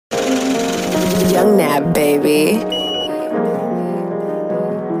that, baby.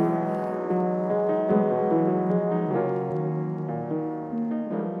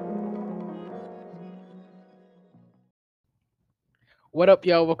 What up,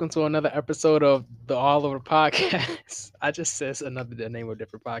 y'all? Welcome to another episode of the All Over Podcast. I just said another the name of a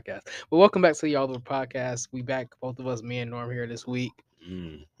different podcast. But welcome back to the All Over Podcast. We back, both of us, me and Norm here this week.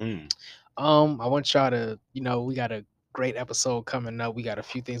 Mm-hmm. I want y'all to, we got a great episode coming up. We got a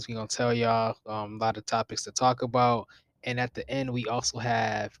few things we're gonna tell y'all, a lot of topics to talk about. And at the end, we also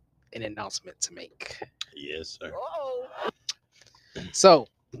have an announcement to make. Yes, sir. So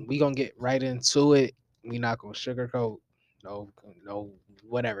we gonna get right into it. We not gonna sugarcoat. No,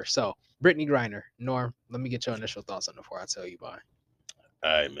 whatever. So Brittany Griner, Norm, let me get your initial thoughts on it before I tell you why.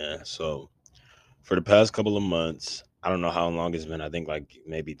 All right, man. So for the past couple of months, I don't know how long it's been. I think like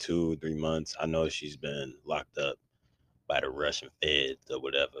maybe 2, 3 months. I know she's been locked up by the Russian feds or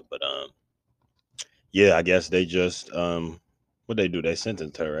whatever. But yeah, I guess they just what they do? They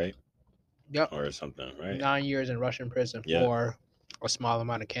sentenced her, right? Yep, Or something, right? 9 years in Russian prison Yeah. for a small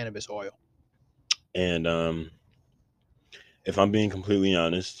amount of cannabis oil. And if I'm being completely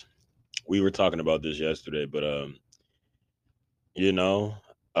honest, we were talking about this yesterday, but you know,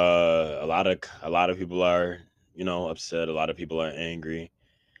 a lot of people are, upset. A lot of people are angry.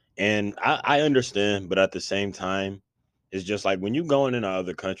 And I understand, but at the same time, it's just like when you going into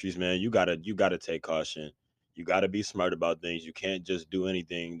other countries, man, you gotta take caution. You gotta be smart about things. You can't just do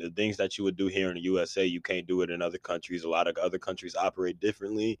anything. The things that you would do here in the USA, you can't do it in other countries. A lot of other countries operate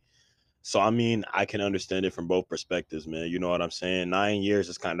differently. So I mean, I can understand it from both perspectives, man. You know what I'm saying? 9 years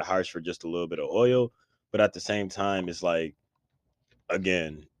is kind of harsh for just a little bit of oil, but at the same time, it's like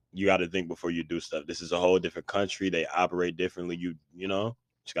again, you got to think before you do stuff. This is a whole different country. They operate differently. You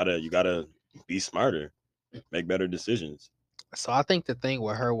gotta be smarter, make better decisions. So I think the thing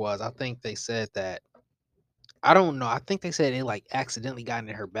with her was, I think they said that, I don't know. I think they said it like accidentally got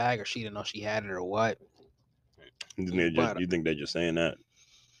in her bag, or she didn't know she had it, or what. But You think they're just saying that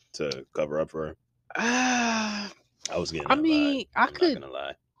to cover up for her? uh, I was getting I that vibe. mean, I I'm not could. gonna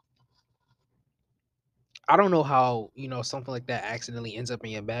lie. I don't know how something like that accidentally ends up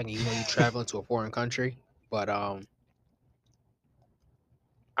in your bag, and you traveling to a foreign country. But I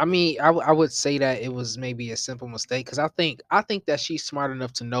mean, I would say that it was maybe a simple mistake, because I think that she's smart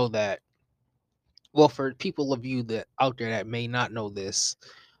enough to know that. Well, for people of you that out there that may not know this,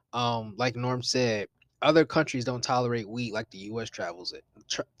 like Norm said, other countries don't tolerate weed like the U.S.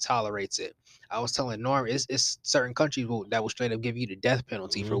 tolerates it. I was telling Norm, it's certain countries that will straight up give you the death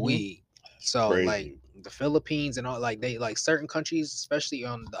penalty for Hmm. weed. It's So like crazy. the Philippines and all, like they like certain countries, especially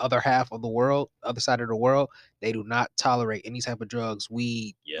on the other half of the world, other side of the world, they do not tolerate any type of drugs,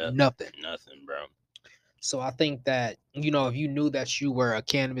 weed, Yep. nothing. Nothing, bro. So I think that if you knew that you were a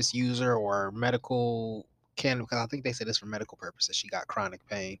cannabis user or medical cannabis, because I think they said this for medical purposes, she got chronic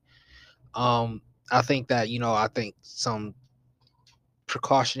pain. Um, I think that I think some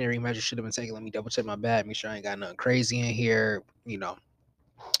precautionary measures should have been taken. Let me double check my bag, make sure I ain't got nothing crazy in here.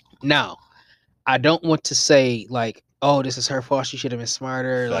 Now I don't want to say like, oh, this is her fault, she should have been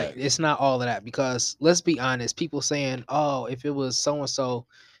smarter. Like, Facts. it's not all of that, because let's be honest, people saying, oh, if it was so and so,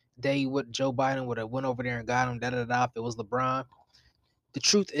 Joe Biden would have went over there and got him. Da da da. If it was LeBron, the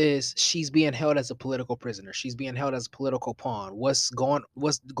truth is she's being held as a political prisoner. She's being held as a political pawn. What's going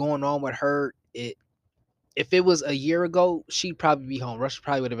on with her? If it was a year ago, she'd probably be home. Russia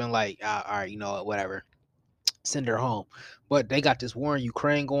probably would have been like, all right, whatever, send her home. But they got this war in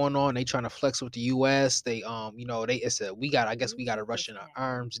Ukraine going on. They trying to flex with the U.S. They they it's a we got I guess we got a Russian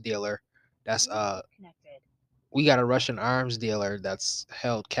arms dealer. That's we got a Russian arms dealer that's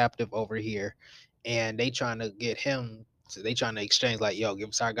held captive over here, and they trying to get him. So they trying to exchange, like, yo, give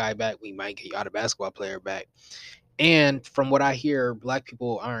us our guy back. We might get you out a basketball player back. And from what I hear, black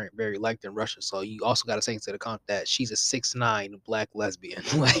people aren't very liked in Russia. So you also got to take into account that she's a 6'9" black lesbian.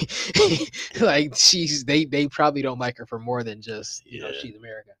 like, Yeah. like they probably don't like her for more than just Yeah. she's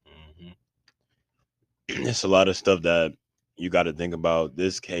American. Hmm. It's a lot of stuff that you got to think about.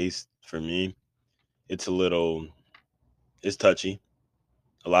 This case for me, it's a little, it's touchy.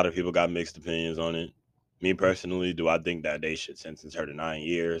 A lot of people got mixed opinions on it. Me personally, do I think that they should sentence her to 9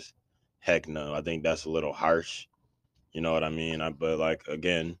 years? Heck no. I think that's a little harsh. You know what I mean? But like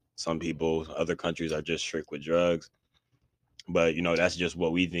again, some people, other countries are just strict with drugs. But that's just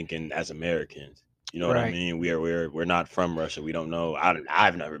what we thinking as Americans. You know what I Right. mean? We're not from Russia. We don't know.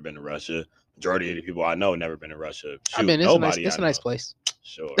 I've never been to Russia. Majority of the people I know never been to Russia. I Shoot, mean, it's a nice nobody it's I a nice know. place.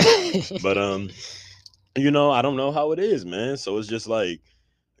 Sure. But I don't know how it is, man. So it's just like,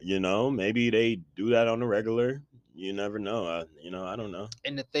 maybe they do that on the regular. You never know. I don't know.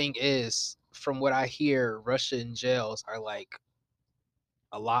 And the thing is, from what I hear, Russian jails are like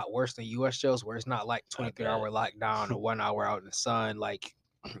a lot worse than US jails, where it's not like I 23-hour bet. lockdown or 1 hour out in the sun. Like,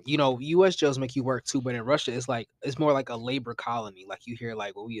 US jails make you work too, but in Russia, it's more like a labor colony. Like you hear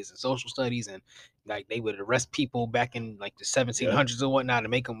like what we is in social studies, and like they would arrest people back in like the Yep. 1700s and whatnot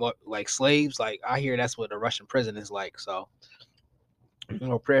and make them like slaves. Like I hear that's what a Russian prison is like. So,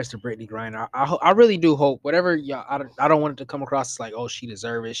 prayers to Brittany Griner. I really do hope whatever y'all. I don't want it to come across as like, oh, she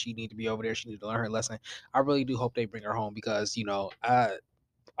deserves it. She need to be over there. She need to learn her lesson. I really do hope they bring her home because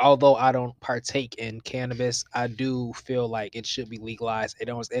although I don't partake in cannabis, I do feel like it should be legalized.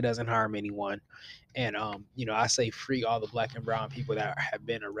 It doesn't harm anyone. And I say free all the black and brown people that have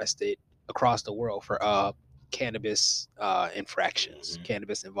been arrested across the world for cannabis infractions, Hmm.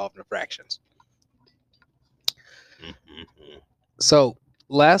 cannabis involved infractions. Hmm. So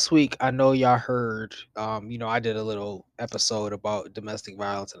last week I know y'all heard I did a little episode about domestic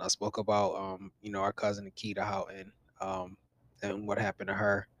violence and I spoke about our cousin Akita Houghton and what happened to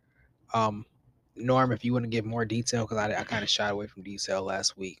her. Um, Norm, if you want to give more detail, because I kind of shied away from detail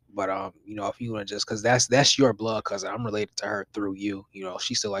last week, but if you want to just because that's your blood cousin, I'm related to her through you.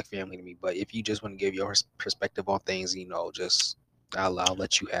 She's still like family to me. But if you just want to give your perspective on things, just I'll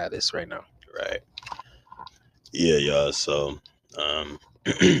let you have this right now. Right. Yeah, y'all. So, um,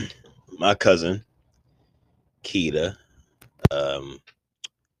 my cousin Keita, um,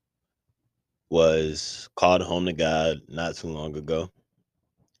 was called home to God not too long ago,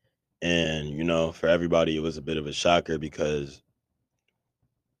 and for everybody, it was a bit of a shocker because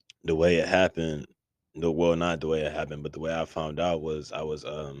the way it happened, not the way it happened, but the way I found out was I was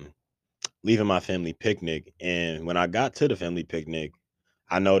leaving my family picnic, and when I got to the family picnic,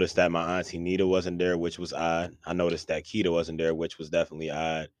 I noticed that my auntie Nita wasn't there, which was odd. I noticed that Keita wasn't there, which was definitely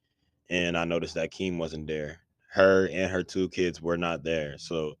odd. And I noticed that Keem wasn't there. Her and her two kids were not there.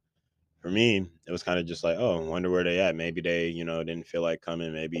 So for me, it was kind of just like, oh, I wonder where they at. Maybe they, didn't feel like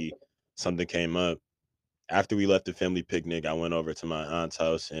coming. Maybe something came up. After we left the family picnic, I went over to my aunt's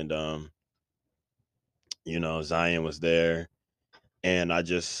house and Zion was there. And I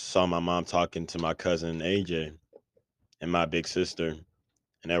just saw my mom talking to my cousin AJ and my big sister.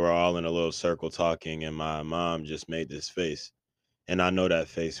 And they were all in a little circle talking, and my mom just made this face. And I know that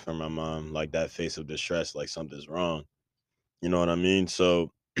face from my mom, like that face of distress, like something's wrong. You know what I mean?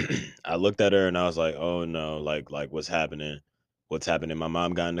 So I looked at her and I was like, "Oh no, like what's happening? What's happening?" My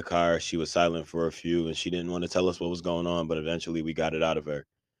mom got in the car. She was silent for a few and she didn't want to tell us what was going on, but eventually we got it out of her.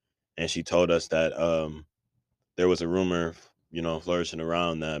 And she told us that there was a rumor, flourishing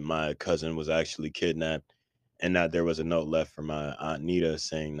around that my cousin was actually kidnapped and that there was a note left for my aunt Nita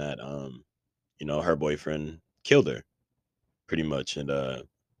saying that her boyfriend killed her pretty much. And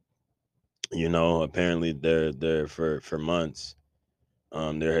apparently there for months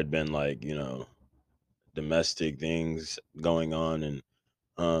there had been like domestic things going on, and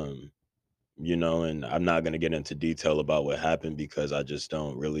um and I'm not going to get into detail about what happened because I just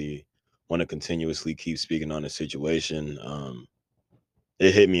don't really want to continuously keep speaking on the situation.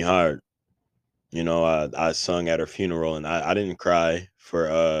 It hit me hard. I sung at her funeral and I didn't cry for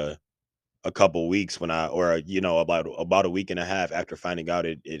a couple weeks when I or about a week and a half after finding out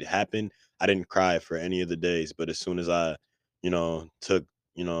it happened. I didn't cry for any of the days, but as soon as I took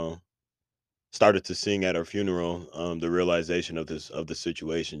you know started to sing at her funeral, the realization of the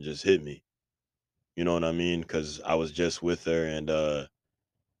situation just hit me. You know what I mean? Because I was just with her, and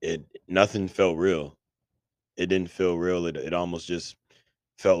it nothing felt real. It didn't feel real. It almost just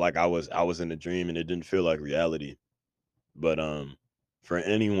felt like I was in a dream, and it didn't feel like reality. But for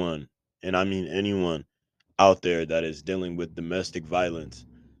anyone, and I mean anyone out there that is dealing with domestic violence,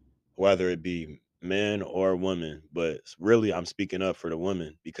 whether it be man or woman, but really I'm speaking up for the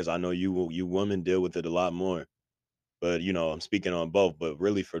women because I know you women deal with it a lot more. But I'm speaking on both, but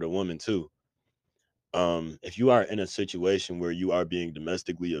really for the woman too. If you are in a situation where you are being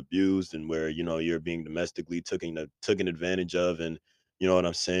domestically abused and where you're being domestically taken advantage of, and you know what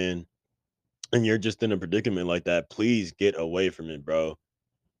I'm saying, and you're just in a predicament like that, please get away from it, bro.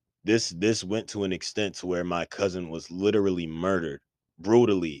 This went to an extent to where my cousin was literally murdered,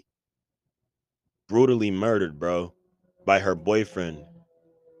 brutally, brutally murdered, bro, by her boyfriend.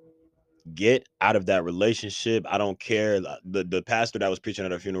 Get out of that relationship. I don't care. The pastor that was preaching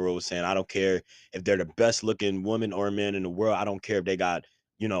at her funeral was saying, I don't care if they're the best looking woman or man in the world. I don't care if they got,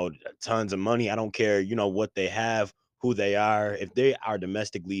 tons of money. I don't care, what they have, who they are. If they are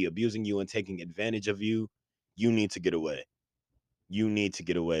domestically abusing you and taking advantage of you, you need to get away. You need to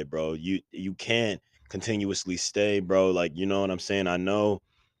get away, bro. You can't continuously stay, bro. Like, you know what I'm saying? I know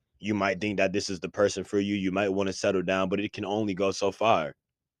you might think that this is the person for you. You might want to settle down, but it can only go so far.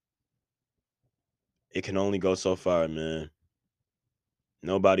 it can only go so far, man.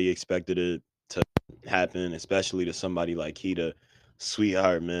 Nobody expected it to happen, especially to somebody like Keita,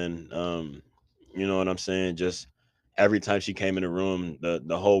 sweetheart, man. You know what I'm saying? Just every time she came in the room,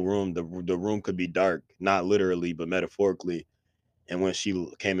 the whole room, the room could be dark, not literally, but metaphorically. And when she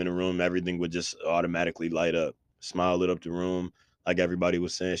came in the room, everything would just automatically light up. Smile lit up the room, like everybody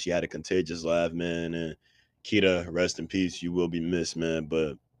was saying. She had a contagious laugh, man. And Keita, rest in peace. You will be missed, man.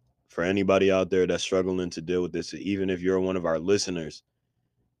 But for anybody out there that's struggling to deal with this, even if you're one of our listeners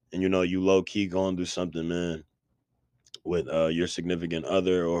and you know you low key going through something, man, with your significant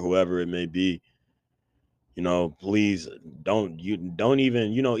other or whoever it may be, you know, please don't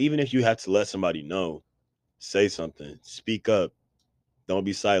even, you know, even if you have to let somebody know, say something, speak up, don't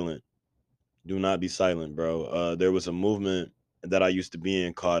be silent. Do not be silent, bro. There was a movement that I used to be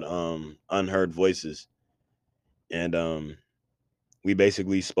in called Unheard Voices, and we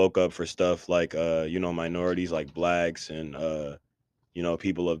basically spoke up for stuff like you know, minorities like blacks and you know,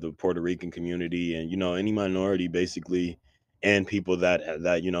 people of the Puerto Rican community, and you know, any minority basically, and people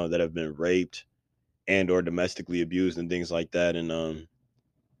that you know that have been raped and or domestically abused and things like that. And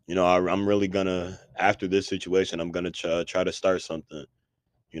you know, I'm really gonna, after this situation, I'm gonna try to start something.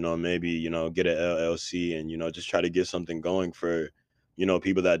 You know, maybe, you know, get an LLC and, you know, just try to get something going for, you know,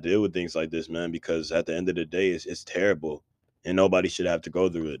 people that deal with things like this, man, because at the end of the day, it's terrible and nobody should have to go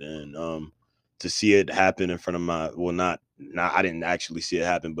through it. And to see it happen in front of my, well, not, I didn't actually see it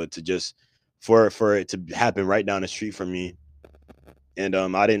happen, but to just, for it to happen right down the street from me. And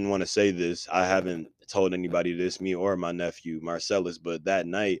I didn't want to say this. I haven't told anybody this, me or my nephew, Marcellus, but that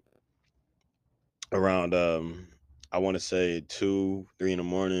night around I want to say 2, 3 in the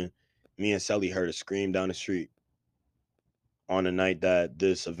morning, me and Sally heard a scream down the street on the night that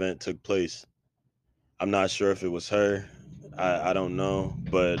this event took place. I'm not sure if it was her. I don't know,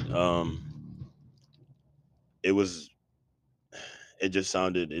 but it was, it just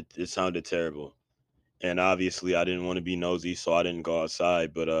sounded, it sounded terrible. And obviously I didn't want to be nosy, so I didn't go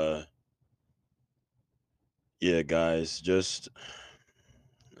outside, but yeah, guys, just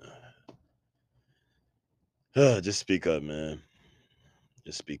speak up, man.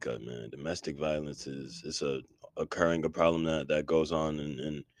 Just speak up, man. Domestic violence is, it's a occurring a problem that goes on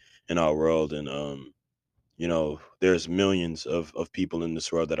in our world. And you know, there's millions of people in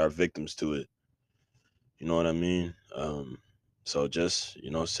this world that are victims to it. You know what I mean? So just,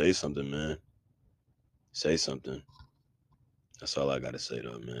 you know, say something, man. Say something. That's all I gotta say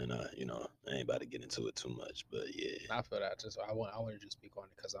though, man. You know, I ain't about to get into it too much, but yeah. I feel that. Just I wanted to speak on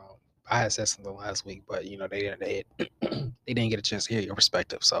it because I had said something last week, but you know they didn't get a chance to hear your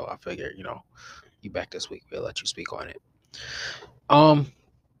perspective. So I figured, you know, you back this week, we'll let you speak on it. Um,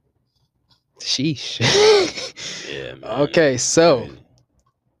 sheesh. Yeah, man. Okay, It's so crazy.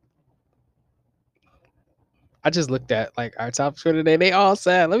 I just looked at like our top for today. They all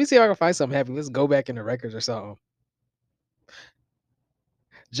sad. Let me see if I can find something happy. Let's go back in the records or something.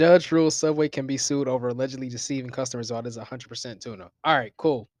 Judge rules Subway can be sued over allegedly deceiving customers. While this is 100% tuna. All right,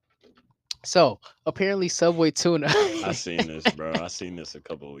 cool. So apparently Subway tuna. I seen this, bro. I seen this a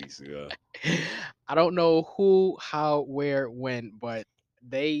couple of weeks ago. I don't know who, how, where, when, but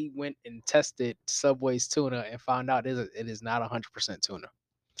they went and tested Subway's tuna and found out it is not 100% tuna.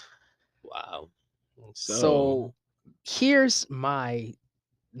 Wow. So So here's my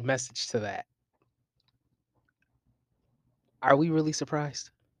message to that. Are we really surprised?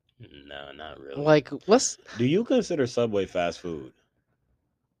 no, not really. Like, let's Do you consider Subway fast food?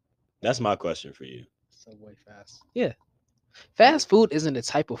 That's my question for you. Subway fast. Yeah. Fast food isn't a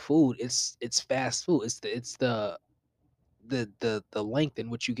type of food. It's fast food. It's the length in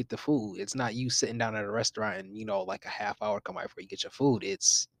which you get the food. It's not you sitting down at a restaurant and you know like a half hour come by before you get your food.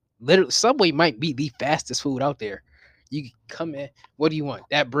 It's literally Subway might be the fastest food out there. You come in, what do you want?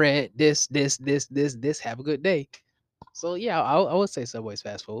 That bread, this. Have a good day. So yeah, I would say Subway's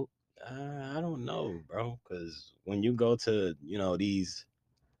fast food. I don't know, bro, because when you go to, you know, these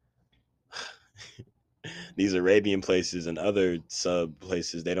Arabian places and other sub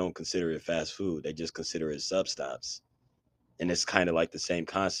places, they don't consider it fast food. They just consider it sub stops, and it's kind of like the same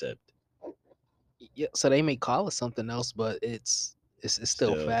concept. Yeah, so they may call it something else, but it's still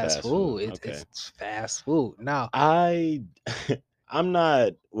Still fast fast food. food. Okay. It's fast food. Now, I I'm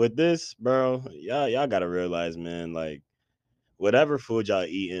not with this, bro. Y'all gotta realize, man, like whatever food y'all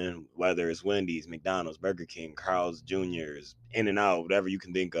eating, whether it's Wendy's, McDonald's, Burger King, Carl's Jr.'s, In and Out, whatever you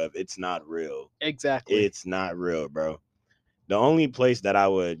can think of, it's not real. exactly. It's not real, bro. The only place that I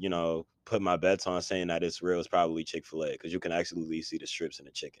would, you know, put my bets on saying that it's real is probably Chick-fil-A, because you can actually see the strips in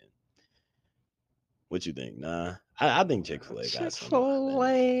the chicken. What you think? Nah. I think Chick-fil-A got some in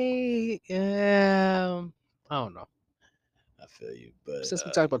it. Chick-fil-A. I don't know. I feel you, but Since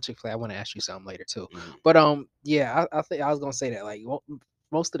we talked about Chick-fil-A, I want to ask you something later too. mhm. But yeah, I think I was gonna say that like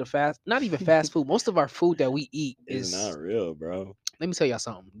most of the not even fast food, most of our food that we eat It's is. not real, bro. Let me tell y'all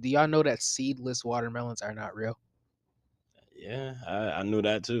something. Do y'all know that seedless watermelons are not real? Yeah, I knew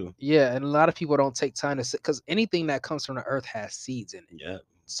that too. Yeah, and a lot of people don't take time to because anything that comes from the earth has seeds in it. Yep,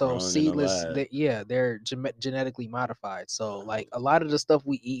 So grown in a seedless, lab. yeah, they're genetically modified. So like Um, a lot of the stuff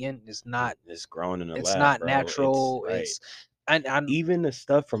we eat in is not. it's grown in a It's lab, not bro. It's natural. right. And Even the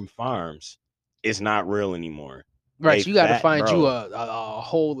stuff from farms is not real anymore. right, They so you got to fat, find you bro. a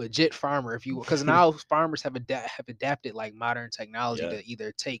whole legit farmer if you because now farmers have adapted like modern technology Yeah, to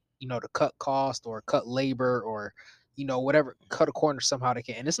either take to cut cost or cut labor or whatever cut a corner somehow they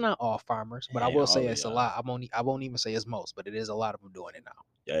can. And it's not all farmers, but I and will all say of it's a y'all. lot. I won't even say it's most, but it is a lot of them doing it now.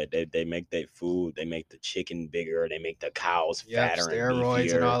 Yeah, they make their food. They make the chicken bigger. They make the cows Yep, fatter and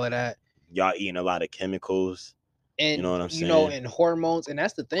steroids and beefier. all of that. Y'all eating a lot of chemicals. You know And what I'm saying? and hormones, and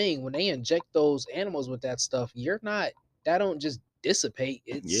that's the thing when they inject those animals with that stuff, you're not that don't just dissipate.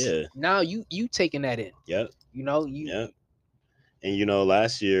 It's Yeah. now you taking that in. Yep. You Yep. And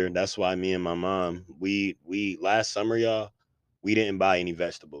last year, that's why me and my mom, we last summer, y'all, we didn't buy any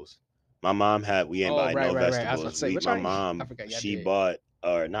vegetables. My mom had we didn't Oh, buy right, no right, right. I was about to vegetables. say, We which my I I mom forgot y'all she did. bought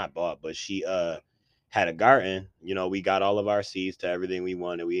or not bought, but she had a garden. We got all of our seeds to everything we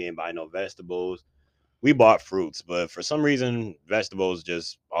wanted. We didn't buy no vegetables. We bought fruits, but for some reason, vegetables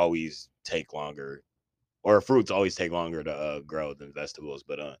just always take longer, or fruits always take longer to grow than vegetables.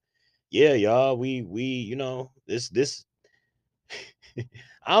 But yeah, y'all, we this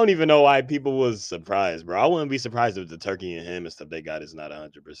I don't even know why people was surprised, bro. I wouldn't be surprised if the turkey and ham and stuff they got is not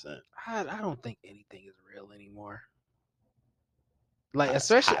 100%. I don't think anything is real anymore. Like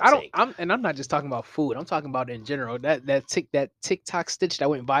That's a especially hot I don't take. I'm not just talking about food. I'm talking about in general. That TikTok stitch that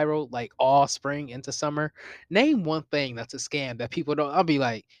went viral like all spring into summer. Name one thing that's a scam that people don't. I'll be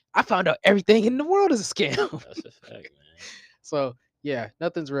like, I found out everything in the world is a scam. That's a fact, man. So yeah,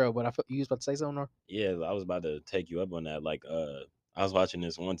 nothing's real. But I feel you was about to say something. Or Yeah, I was about to take you up on that. Like, I was watching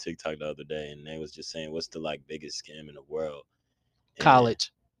this one TikTok the other day, and they was just saying, "What's the like biggest scam in the world?" And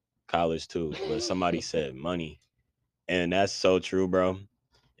college. college too, but somebody said money, and that's so true, bro.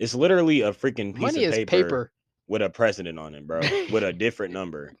 It's literally a freaking piece Money of is paper paper. with a president on it, bro, with a different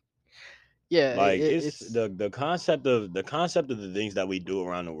number. Yeah, Like it's it's the concept of the things that we do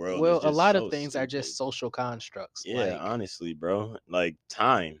around the world is well, a just lot of so things are stupid. just social constructs Yeah, like honestly, bro. Like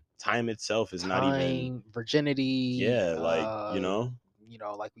time itself is not even. time, virginity, Yeah, like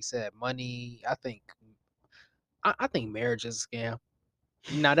like we said, money. I think marriage is a scam.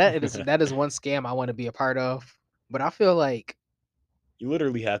 Now that is one scam I want to be a part of, but I feel like you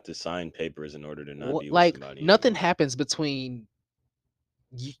literally have to sign papers in order to not be with like somebody nothing anymore. happens between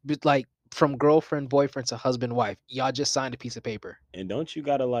like from girlfriend, boyfriend to husband, wife. Y'all just signed a piece of paper. And don't you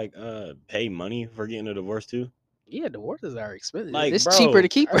gotta like pay money for getting a divorce too? Yeah, divorces are expensive. Like, It's cheaper to bro,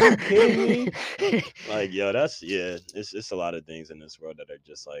 keep are you kidding her. me? Like, yo, that's yeah. It's a lot of things in this world that are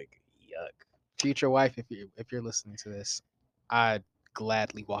just like yuck. Future wife, if you're listening to this, I'd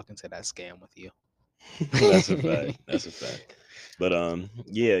gladly walk into that scam with you. That's a fact. That's a fact. But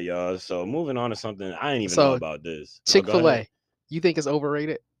yeah, y'all. So moving on to something I didn't even know So about this. Oh, Chick go Fil ahead. A, you think it's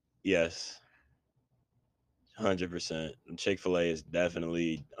overrated? Yes, 100%. Chick-fil-A is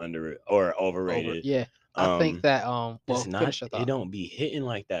definitely under or Over, overrated. yeah. I think Um, that it's well, not. finish your It thought. don't be hitting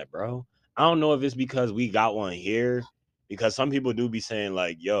like that, bro. I don't know if it's because we got one here, because some people do be saying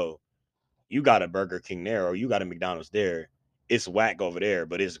like, "Yo, you got a Burger King there, or you got a McDonald's there. It's whack over there,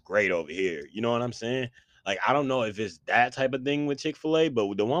 but it's great over here." You know what I'm saying? Like, I don't know if it's that type of thing with Chick-fil-A,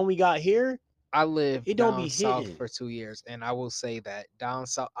 but the one we got here, I lived it don't be down south hitting. for 2 years, and I will say that down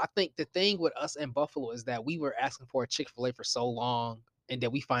south, I think the thing with us in Buffalo is that we were asking for a Chick Fil A for so long, and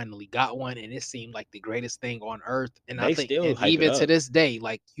then we finally got one, and it seemed like the greatest thing on earth. And I They think, still and hype it even to up. this day,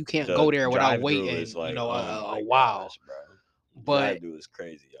 like you can't go The there without drive through is waiting, like, oh a my while. gosh, bro. But Drive through is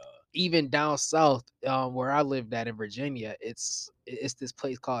crazy, y'all. even down south, where I lived at in Virginia, it's this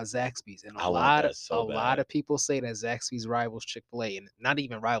place called Zaxby's, and I want that a so lot bad. of people say that Zaxby's rivals Chick Fil A, and not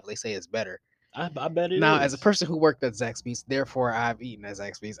even rivals. They say it's better. I bet it Now, as a is. person who worked at Zaxby's, therefore I've eaten at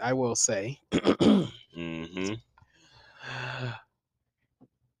Zaxby's, I will say Mm-hmm.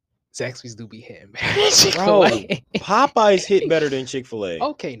 Zaxby's do be hitting Chick Fil Bro, A. Popeyes hit better than Chick-fil-A.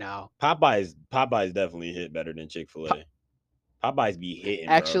 Okay, now Popeyes definitely hit better than Po- Chick-fil-A. Popeyes be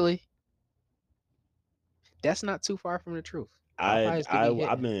hitting, bro. actually, that's not too far from the truth. Popeyes do be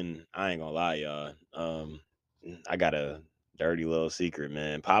I've hitting. been I ain't gonna lie, y'all. I got a dirty little secret,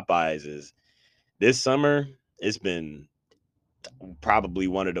 man. Popeyes is this summer. it's been probably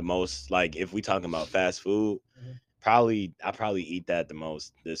one of the most, like, if we talking about fast food, Mhm. I probably eat that the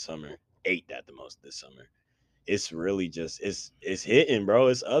most this summer. Ate that the most this summer. It's really just it's hitting, bro.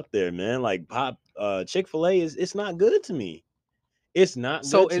 It's up there, man. Like Chick-fil-A it's not good to me. It's not So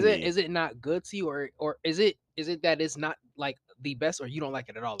good to me. is it not good to you, or is it that it's not like the best, or you don't like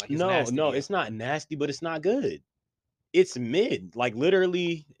it at all? Like it's No, nasty to no, you? it's not nasty, but it's not good. It's mid. Like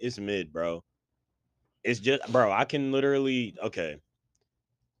literally, it's mid, bro. It's just, bro, I can literally, okay,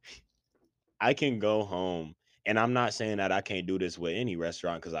 I can go home, and I'm not saying that I can't do this with any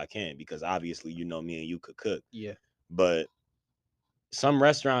restaurant, because I can, because obviously, you know, me and you could cook. Yeah. But some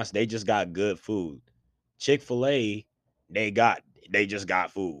restaurants, they just got good food. Chick-fil-A, they got they just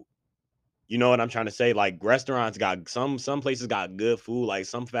got food. You know what I'm trying to say? Like restaurants got some places got good food, like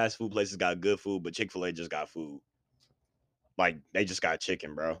some fast food places got good food, but Chick-fil-A just got food. Like they just got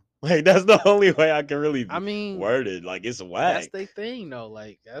chicken, bro. Like that's the only way I can I really mean, word it. Like it's that's whack. the thing though.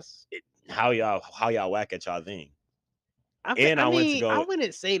 Like that's How y'all whack at y'all thing? And I I went to mean, I go.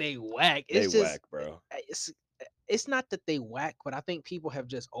 wouldn't say they whack. They It's just whack, bro. it's it's not that they whack, but I think people have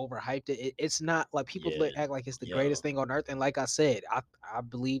just overhyped it. It's not like people Yeah, act like it's the greatest yo, thing on earth. And like I said, I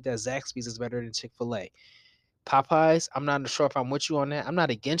believe that Zaxby's is better than Chick-fil-A. Popeyes, I'm not sure if I'm with you on that. I'm not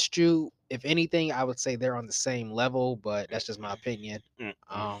against you. If anything, I would say they're on the same level, but that's just my opinion. Mm-mm.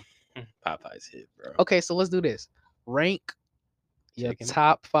 Um, Popeyes hit, bro. okay, so let's do this. Rank your Chicken.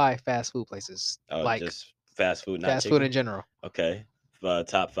 top 5 fast food places, Oh, like just fast food, not fast food chicken. in general. Okay,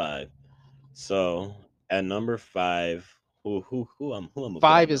 top five. So at number five, who I'm gonna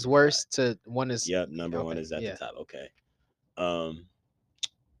put at 5 is number five? worst to one is Yep, number one okay. is at the Yeah. top. Okay. Um,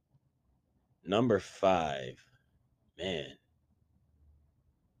 number five, man.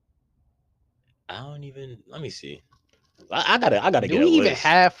 I don't even. Let me see. I gotta Do get we a even list.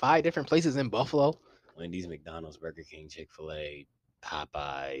 have 5 different places in Buffalo? Wendy's, McDonald's, Burger King, Chick-fil-A,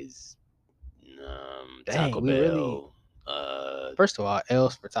 Popeyes, Dang, Taco we really. Bell. Uh, First of all,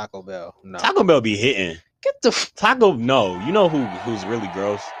 L's for Taco Bell. No. Taco Bell be hitting. Get the Taco, no. You know who's really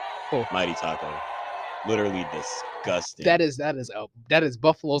gross? oh, Mighty Taco. Literally disgusting. that is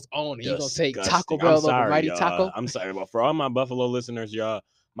Buffalo's own, and you gonna take Taco Disgusting. I'm Bell over sorry, Mighty y'all. Taco? I'm sorry, but for all my Buffalo listeners, y'all,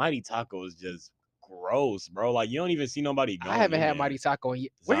 Mighty Taco is just gross, bro. Like you don't even see nobody I going haven't in had there. Mighty Taco in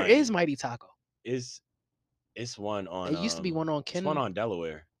Where is Zion. Mighty Taco? It's it's one on It used to be one on it's one Ken. on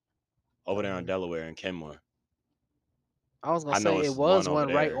Delaware. Over there on Delaware. Delaware and Kenmore. I was gonna I know say it it's one was over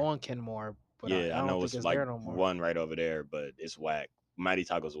one right there. on Kenmore, but Yeah, I I don't know think it's it's like there no more. one right over there, but it's whack. Mighty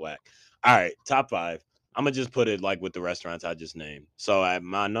Taco's whack. All right, top five. I'm gonna just put it like with the restaurants I just named. So at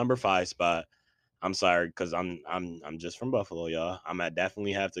my number five spot, I'm sorry because I'm just from Buffalo, y'all. I'm gonna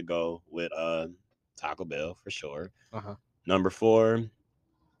definitely have to go with Taco Bell for sure. Uh huh. Number four, I'm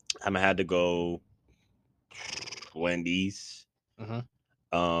gonna have to go Wendy's. Hmm.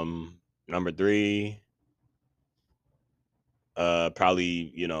 Number three,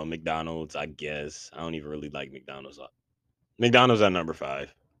 probably McDonald's. I guess I don't even really like McDonald's. McDonald's at number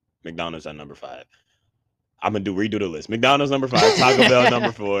five. McDonald's at number five. I'm gonna do redo the list. McDonald's number five, Taco Bell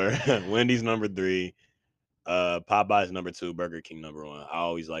number four, Wendy's number three, Popeyes number two, Burger King number one. I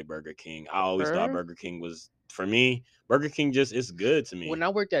always like Burger King. I always thought Er, Burger King was for me. Burger King just is good to when me. I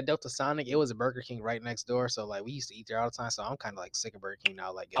worked at Delta Sonic, it was a Burger King right next door, so like we used to eat there all the time. So I'm kind of like sick of Burger King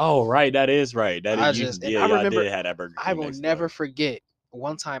now. Like getting Oh, old. right, that is right. That is I you. just and Yeah, I y'all remember did have that Burger I King will next never door. forget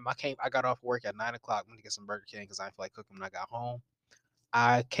one time I got off work at 9 o'clock. Went to get some Burger King because I didn't feel like cooking when I got home.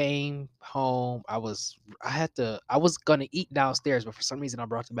 I came home. I was gonna eat downstairs, but for some reason I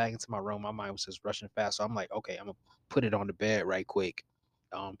brought the bag into my room. My mind was just rushing fast. So I'm like, okay, I'm gonna put it on the bed right quick.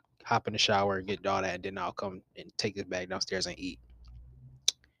 Hop in the shower and get all that, and then I'll come and take this bag downstairs and eat.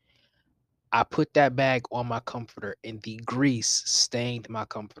 I put that bag on my comforter and the grease stained my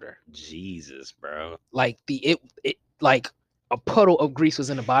comforter. Jesus, bro. Like it like a puddle of grease was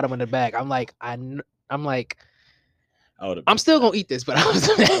in the bottom of the bag. I'm like I would have I'm been still sad. gonna eat this, but I was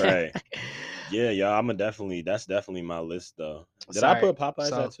Right. Yeah, y'all. I'm gonna definitely. That's definitely my list, though. Did I sorry. put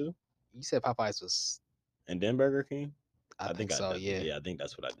Popeyes at So two? you said Popeyes was And then Burger King? I I think think I so, definitely, yeah. yeah, I think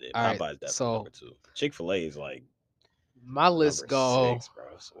that's what I did. All right. Popeye's definitely number So two. Chick-fil-A is like my list number go six,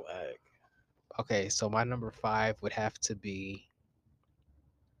 bro. Swag. okay, so my number 5 would have to be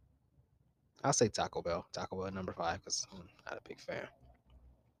I'll say Taco Bell. Taco Bell number 5 because I'm not a big fan.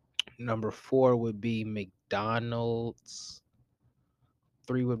 Number 4 would be McDonald's.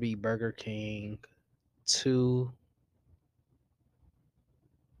 3 would be Burger King. 2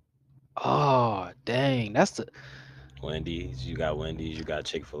 oh dang, that's the Wendy's, you got Wendy's, you got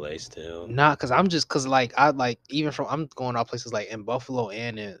Chick-fil-A still. not because I'm just because like I like even from I'm going out places like in Buffalo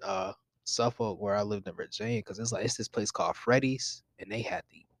and in Suffolk where I lived in Virginia because it's this place called Freddy's and they had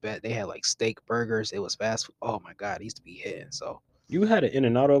like steak burgers. It was fast food. Oh my god, it used to be hitting. So You had an In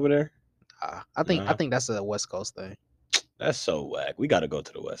and Out over there? I Nah, think that's a West Coast thing. that's so whack. We got to go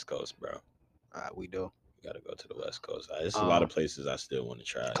to the West Coast, bro. We do. We got to go to the West Coast. There's a lot Um, of places I still want to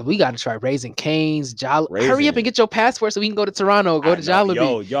try. Cause we got to try Raising Cane's. Hurry up and Raisin. get your passport so we can go to Toronto. Go I to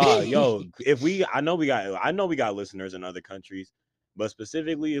know, Jollibee. yo. If we, I know we got listeners in other countries, but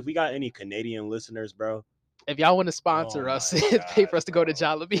specifically, if we got any Canadian listeners, bro, If y'all want to oh sponsor us, my pay for gosh, us to go to bro,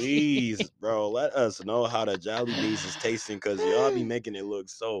 Jollibee. please, bro, let us know how the Jolly Bees is tasting, cause y'all be making it look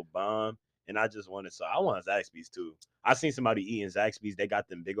so bomb, and I just wanted, so I want Zaxby's too. I seen somebody eating Zaxby's. They got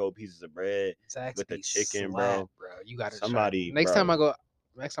them big old pieces of bread with the Zaxby's chicken, slap, bro. bro. You gotta try it. Somebody, bro,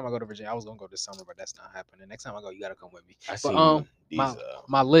 Next time I go to Virginia, I was gonna go this summer, but that's not happening. Next time I go, you gotta come with me. I But seen my these.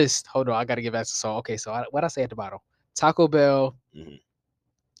 my list. Hold on, I gotta get back to so. Okay, so what I say at the bottom: Taco Bell, Mhm.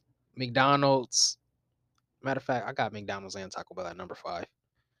 McDonald's. Matter of fact, I got McDonald's and Taco Bell at number 5.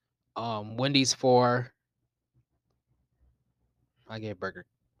 Wendy's 4. I get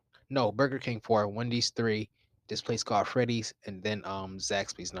Burger King 4. Wendy's 3. This place called Freddy's, and then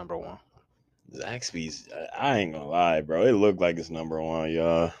Zaxby's number 1. Zaxby's, I ain't gonna lie, bro. It looked like it's number one,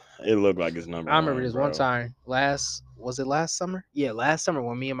 y'all. It looked like it's number I remember one, this one bro. time was it last summer? Yeah, last summer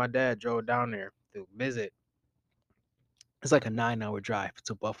when me and my dad drove down there to visit. It's like a 9-hour drive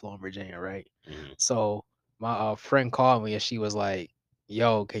to Buffalo, Virginia, right? Mhm. So my friend called me and she was like,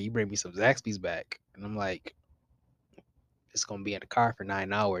 "Yo, can you bring me some Zaxby's back?" And I'm like, "It's gonna be in the car for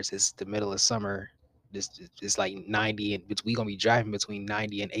 9 hours. It's the middle of summer. This it's like 90 and we gonna be driving between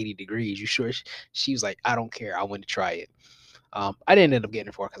 90 and 80 degrees. You sure?" She was like, "I don't care. I want to try it." I didn't end up getting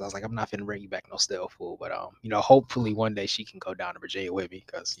it for her because I was like, I'm not finna bring you back no stale food. But hopefully one day she can go down to Virginia with me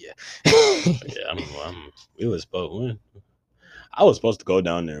because yeah. Yeah, we was supposed. I was supposed to go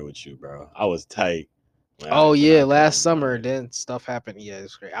down there with you, bro. I was tight, Oh but yeah, I last couldn't, summer man. then stuff happened. Yeah,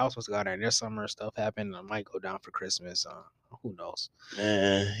 it's great. I was supposed to go there this summer. Stuff happened. I might go down for Christmas. Who knows?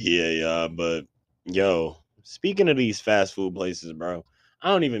 Man, yeah. But yo, speaking of these fast food places, bro, I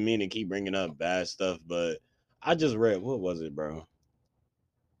don't even mean to keep bringing up bad stuff, but I just read, what was it, bro?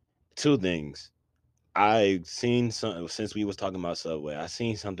 Two things. I seen some, since we was talking about Subway. I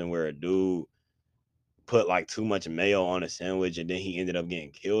seen something where a dude put like too much mayo on a sandwich and then he ended up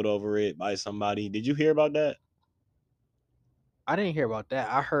getting killed over it by somebody. Did you hear about that? I didn't hear about that.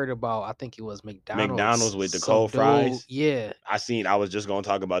 I heard about. I think it was McDonald's McDonald's. with the Some cold dude. fries. Yeah, I was just gonna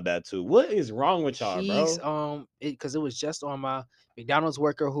talk about that too. What is wrong with y'all, he's bro? because it was just on my McDonald's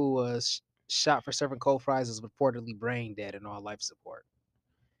worker who was shot for serving cold fries is reportedly brain dead and on life support.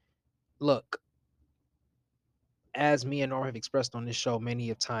 Look, as me and Norm have expressed on this show many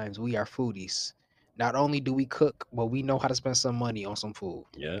of times, we are foodies. Not only do we cook, but we know how to spend some money on some food.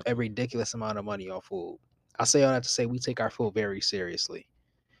 Yeah, A ridiculous amount of money on food. I say all that to say we take our food very seriously.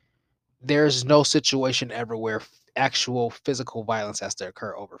 There's no situation ever where actual physical violence has to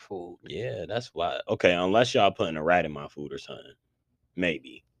occur over food. yeah, that's why. Okay, unless y'all putting a rat in my food or something,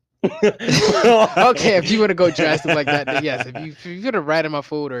 maybe. Okay, if you want to go drastic like that, then yes. If you gonna rat in my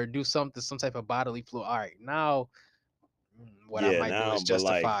food or do something, some type of bodily fluid, all right. Now, what I Yeah, might do now, is but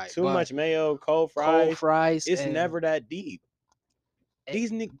like justified. too But much mayo, cold cold fries, fries it's and never that deep.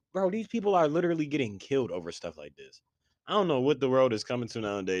 Bro, these people are literally getting killed over stuff like this. I don't know what the world is coming to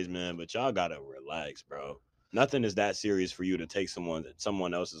nowadays, man, but y'all gotta relax, bro. Nothing is that serious for you to take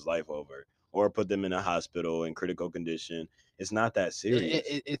someone else's life over or put them in a hospital in critical condition. It's not that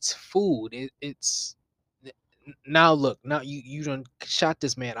serious. it's food. It's now look now you done shot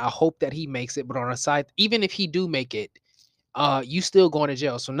this man. I hope that he makes it, but on a side, even if he do make it, you still going to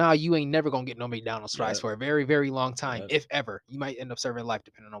jail. So now you ain't never gonna get no McDonald's fries Yep, for a very very long time, yep, if ever. You might end up serving life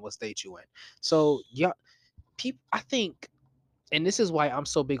depending on what state you in. So yeah, people. I think. And this is why I'm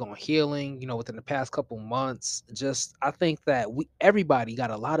so big on healing, within the past couple months. Just I think that everybody got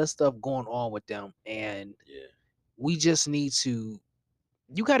a lot of stuff going on with them, and yeah, we just need to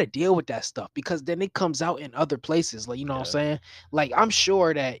you got to deal with that stuff because then it comes out in other places. Like, you know what I'm yeah, saying? Like, I'm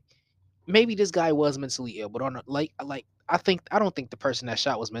sure that maybe this guy was mentally ill, but like I don't think the person that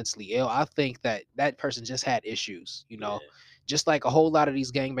shot was mentally ill. I think that that person just had issues, yeah. just like a whole lot of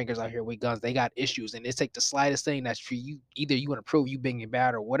these gangbangers out here with guns, they got issues, and it's like the slightest thing that's for you. Either you want to prove you being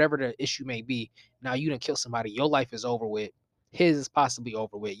bad or whatever the issue may be. Now you done kill somebody, your life is over with. His is possibly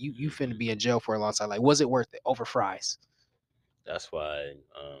over with. You finna Hmm. be in jail for a long time. Like, was it worth it over fries? That's why.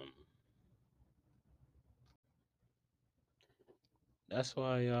 That's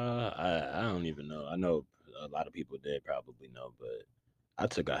why. I don't even know. I know a lot of people did probably know, but I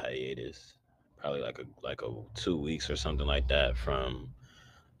took a hiatus, probably like a 2 weeks or something like that from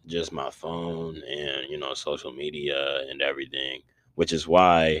just my phone and social media and everything, which is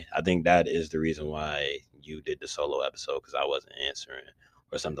why I think that is the reason why you did the solo episode, because I wasn't answering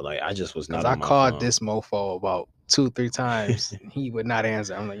or something. Like, I just was Cause not I on my called phone. this mofo about 2, 3 times. He would not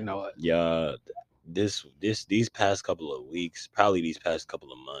answer. I'm like, you know what? Yeah, these past couple of weeks, probably these past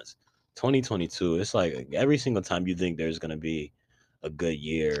couple of months, 2022, it's like every single time you think there's gonna be a good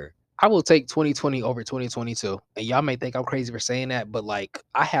year. I will take 2020 over 2022. And y'all may think I'm crazy for saying that, but like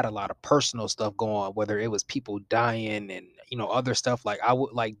I had a lot of personal stuff going on, whether it was people dying and other stuff. Like I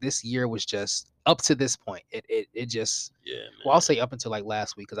would like this year was just up to this point. It just Yeah, well, I'll man. say up until like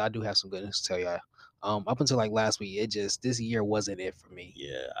last week, because I do have some good news to tell y'all. Up until like last week, it just this year wasn't it for me.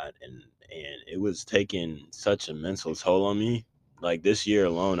 Yeah, and it was taking such a mental toll on me. Like, this year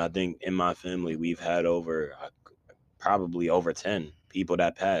alone, I think in my family we've had over probably over 10 people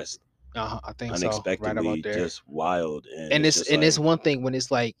that passed I think so, right about unexpectedly, there. just wild, and And it's it's just and it's like, one thing when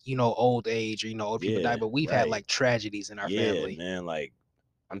it's like old age or old people die, yeah, but we've had right. like tragedies in our Yeah, family, man, like,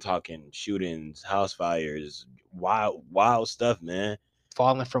 I'm talking shootings, house fires, wild stuff, man.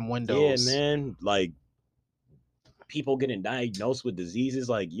 falling from Yeah, windows, man, like, people getting diagnosed with diseases,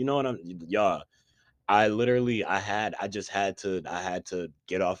 like, you know what I'm y'all. I had to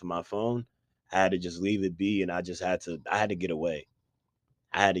get off of my phone. I had to just leave it be, and I had to get away.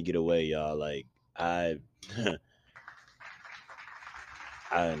 I had to get away, y'all. Like, I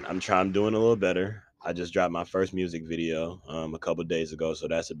I'm doing a little better. I just dropped my first music video a couple days ago, so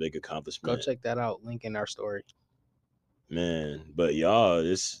that's a big go accomplishment. check that out. Link in our story. Man, but y'all,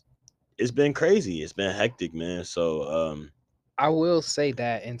 it's been crazy. It's been hectic, man. So I will say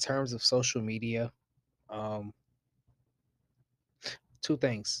that in terms of social media, um, two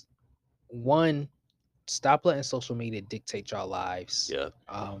things. One, stop letting social media dictate your lives. yeah,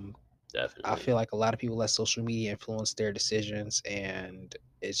 I definitely. feel like a lot of people let social media influence their decisions, and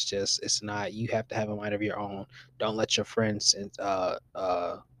it's not. You have to have a mind of your own. Don't let your friends and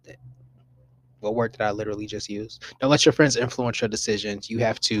what word did I literally just use? Don't let your friends influence your decisions. You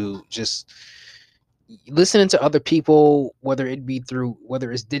have to just listening to other people, whether it be through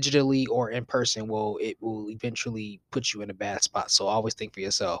whether it's digitally or in person, will eventually put you in a bad spot. So always think for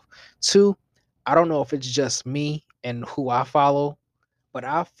yourself. Two, I don't know if it's just me and who I follow, but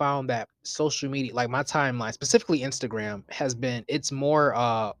I've found that social media, like my timeline, specifically Instagram, has been it's more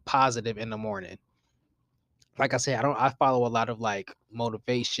positive in the morning. Like I said, I follow a lot of like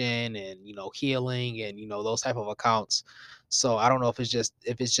motivation and healing and those type of accounts. So I don't know if it's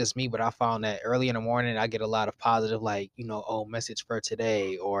just me, but I found that early in the morning I get a lot of positive like, oh, message for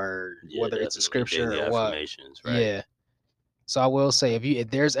today, or Yeah, whether it's a definitely. scripture Daily or what. affirmations, right? Yeah. So I will say if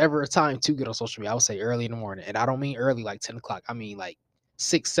there's ever a time to get on social media, I would say early in the morning. And I don't mean early like 10 o'clock. I mean like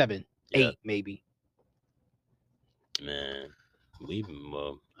six, seven, Yep, eight, maybe. man.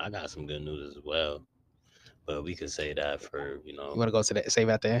 I got some good news as well, but we could say that for You want to go to that save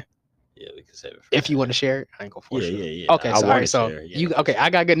out there? yeah, we could save it for If you want that. to share it, I ain't gonna Yeah, force you. yeah, yeah. Okay, I so all want right, to so share. Yeah, you for okay? I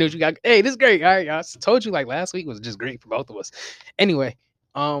sure. got good news. You got hey, this is great. All right, I told you like last week was just great for both of us. Anyway,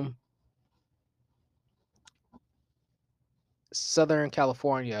 um, Southern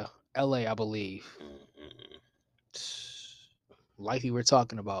California, L.A., I believe. Mm-mm. Like we were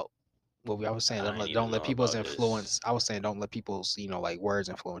talking about, I was saying I ain't don't even let know people's about this. influence. I was saying don't let people's like words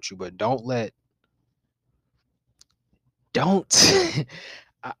influence you, but don't.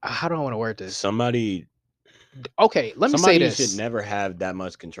 How do I want to word this? Somebody, Okay, let me say somebody should this. never have that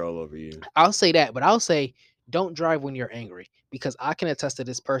much control over you. I'll say that, but I'll say don't drive when you're angry, because I can attest to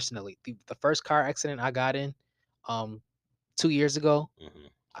this personally. The first car accident I got in, um, 2 years ago,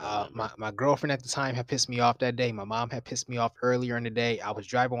 I remember. my girlfriend at the time had pissed me off that day. My mom had pissed me off earlier in the day. I was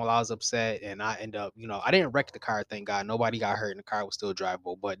driving while I was upset, and I end up, I didn't wreck the car. Thank God, nobody got hurt, and the car was still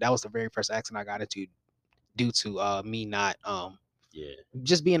drivable. But that was the very first accident I got into due to me not Yeah,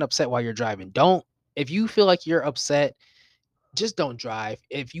 just being upset while you're driving. Don't If you feel like you're upset, just don't drive.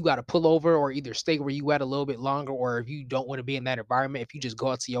 If you got to pull over or either stay where you at a little bit longer, or if you don't want to be in that environment, if you just go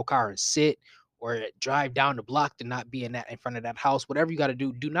out to your car and sit or drive down the block to not be in front of that house, whatever you got to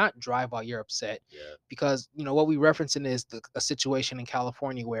do, do not drive while you're upset. yeah, Because what we referencing is a situation in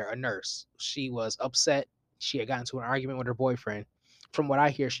California where a nurse, she was upset. She had gotten into an argument with her boyfriend. From what I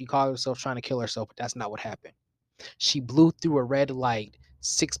hear, she called herself trying to kill herself, but that's not what happened. She blew through a red light.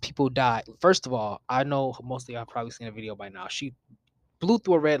 6 people died. First of all, I know most of y'all probably seen a video by now. She blew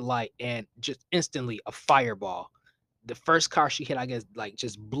through a red light and just instantly a fireball. The first car she hit, I guess, like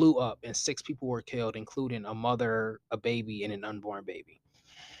just blew up and 6 people were killed, including a mother, a baby, and an unborn baby.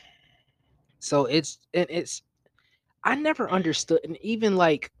 So it's I never understood, and even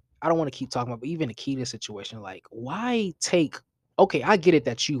like I don't want to keep talking about, but even the key to the situation, like why take okay, I get it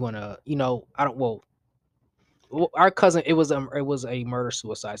that you wanna, I don't. Our cousin, it was a murder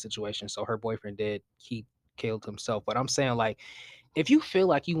suicide situation. So her boyfriend did he killed himself. But I'm saying like, if you feel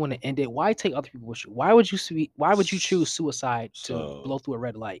like you want to end it, why take other people with you? Why would you choose suicide to blow So through a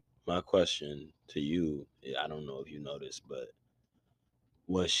red light? my question to you, I don't know if you noticed, but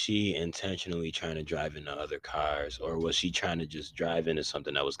was she intentionally trying to drive into other cars, or was she trying to just drive into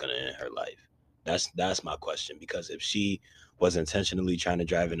something that was going to end her life? That's my question, because if she was intentionally trying to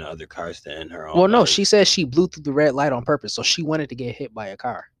drive into other cars to end her Well, own no, she life, says she blew through the red light on purpose, so she wanted to get hit by a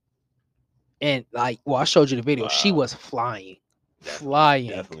car. And like, well, I showed you the video. She wow, was flying, definitely, flying.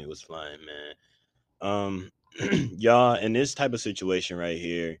 definitely was flying, man. Um, y'all, in this type of situation right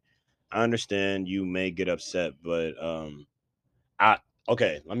here, I understand you may get upset, but I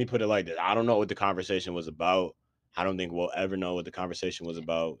okay, let me put it like this. I don't know what the conversation was about. I don't think we'll ever know what the conversation was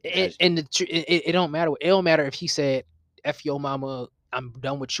about. It, and it don't matter. It don't matter if he said "F your mama," I'm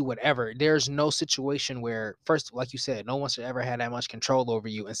done with you, whatever. There's no situation where, first, like you said, no one should ever have that much control over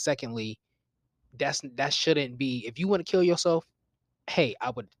you, and secondly, that shouldn't be. If you want to kill yourself, hey,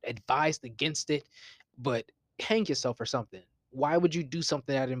 I would advise against it, but hang yourself or something. Why would you do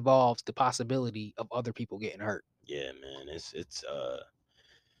something that involves the possibility of other people getting hurt? Yeah, man, it's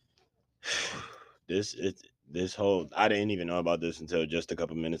this it's this whole I didn't even know about this until just a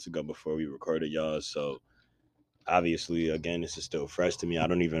couple minutes ago before we recorded, y'all. So obviously, again, this is still fresh to me. I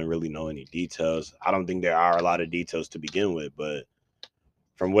don't even really know any details. I don't think there are a lot of details to begin with, but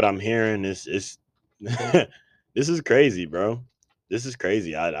from what I'm hearing, this is this is crazy, bro. This is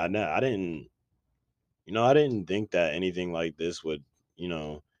crazy. I didn't I didn't think that anything like this would you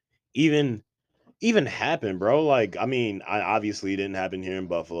know even even happen, bro. Like, I mean, I obviously didn't happen here in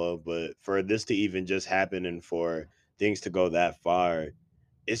Buffalo, but for this to even just happen and for things to go that far,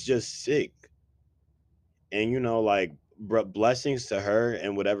 it's just sick. And like, blessings to her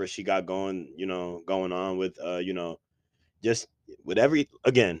and whatever she got going, going on with, just with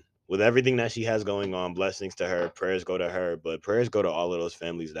with everything that she has going on. Blessings to her. Prayers go to her, but prayers go to all of those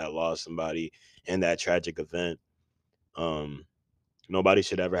families that lost somebody in that tragic event. Um, Nobody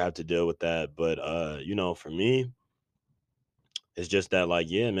should ever have to deal with that. But for me, it's just that, like,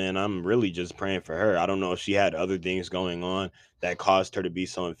 yeah, man, I'm really just praying for her. I don't know if she had other things going on that caused her to be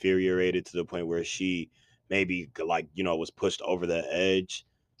so infuriated to the point where she maybe, like, was pushed over the edge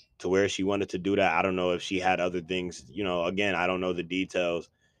to where she wanted to do that. I don't know if she had other things, again, I don't know the details,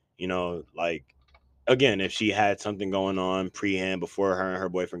 like, again, if she had something going on pre-hand before her and her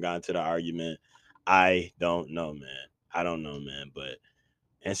boyfriend got into the argument. I don't know, man. I don't know, man. But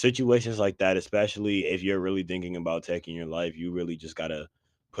in situations like that, especially if you're really thinking about taking your life, you really just gotta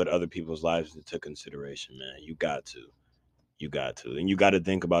put other people's lives into consideration, man. You got to. You got to. And you gotta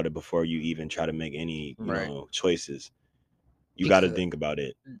think about it before you even try to make any, Right. choices. You gotta Because think about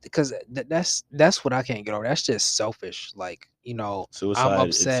it. that's what I can't get over. That's just selfish. Like, I'm Suicide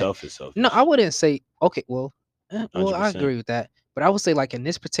upset. itself is No, I selfish. wouldn't say okay, well, I 100%. agree with that. But I would say like in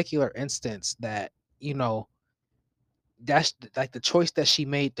this particular instance that, you know, like the choice that she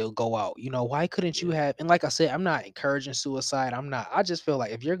made to go out. Why couldn't you Yeah. have, and like I said, I'm not encouraging suicide. I just feel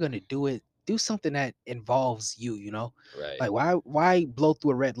like if you're gonna do it, do something that involves you. Right. Like why blow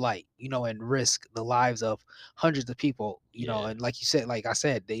through a red light, and risk the lives of hundreds of people, Yeah. and like you said, like I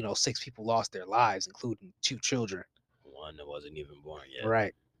said, six people lost their lives, including two children. One that wasn't even born yet.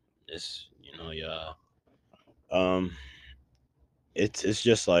 Right. It's yeah. Um it's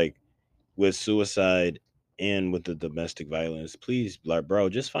just like with suicide and with the domestic violence, please, like, bro,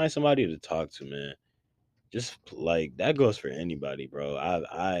 just find somebody to talk to, man. Just like that goes for anybody, bro.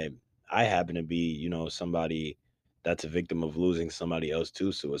 I happen to be, somebody that's a victim of losing somebody else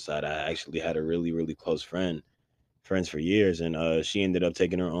to suicide. I actually had a really, really close friends for years, and she ended up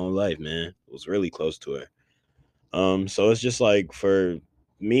taking her own life, man. It was really close to her. So it's just like, for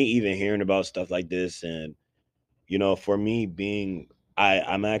me even hearing about stuff like this, and for me being,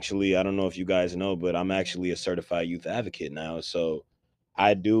 I'm actually, I don't know if you guys know, but I'm actually a certified youth advocate now. So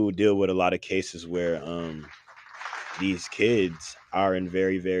I do deal with a lot of cases where these kids are in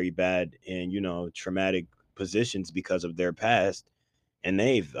very, very bad and traumatic positions because of their past, and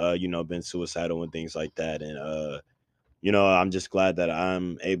they've been suicidal and things like that. And I'm just glad that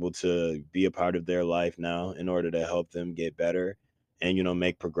I'm able to be a part of their life now in order to help them get better and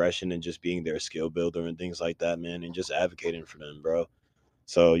make progression and just being their skill builder and things like that, man, and just advocating for them, bro.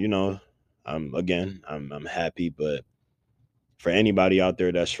 So I'm happy. But for anybody out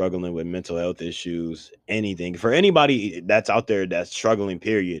there that's struggling with mental health issues, anything, for anybody that's out there that's struggling,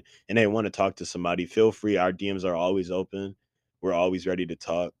 period, and they want to talk to somebody, feel free. Our DMs are always open. We're always ready to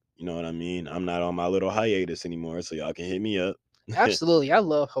talk. You know what I mean? I'm not on my little hiatus anymore, so y'all can hit me up. Absolutely. I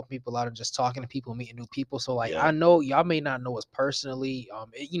love helping people out and just talking to people, meeting new people. So like I Yep. know y'all may not know us personally.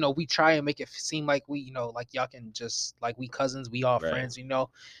 We try and make it seem like we, like y'all can just like we cousins, we all Right. friends.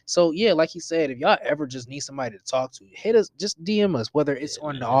 So yeah, like he said, if y'all ever just need somebody to talk to, hit us, just DM us, whether it's Yeah,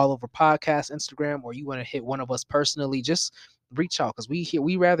 on the man. All Over Podcast Instagram or you want to hit one of us personally, just reach out because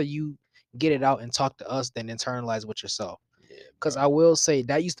we rather you get it out and talk to us than internalize with yourself. Yeah, Because bro. I will say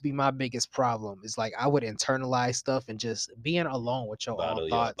that used to be my biggest problem. Is like I would internalize stuff and just being alone with your own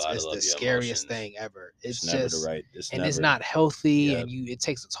thoughts is Bottle the up your scariest emotions. thing ever. It's It's never the just, right. It's and it's never. not healthy, Yep. and it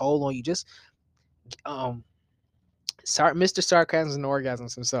takes a toll on you. Just um Mr. Sarcasms and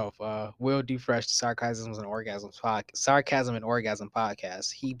Orgasms himself, Will D Fresh, Sarcasm and Orgasm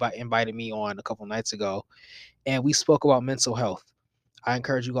podcast. He invited me on a couple nights ago, and we spoke about mental health. I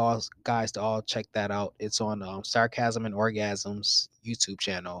encourage you guys to all check that out. It's on Sarcasm and Orgasms YouTube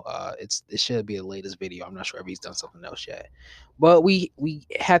channel. It should be the latest video. I'm not sure if he's done something else yet. But we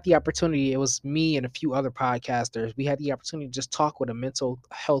had the opportunity. It was me and a few other podcasters. We had the opportunity to just talk with a mental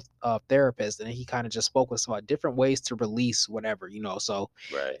health therapist, and he kind of just spoke with us about different ways to release whatever. So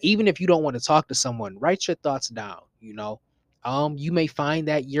Right. even if you don't want to talk to someone, write your thoughts down. You may find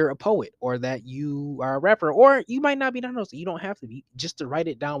that you're a poet or that you are a rapper, or you might not be diagnosed. You don't have to be. Just to write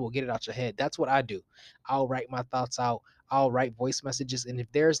it down will get it out your head. That's what I do. I'll write my thoughts out. I'll write voice messages. And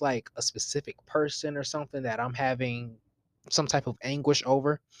if there's like a specific person or something that I'm having some type of anguish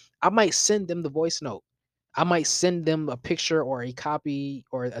over, I might send them the voice note. I might send them a picture or a copy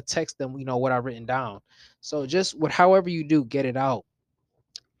or a text them, what I've written down. So just with however you do, get it out.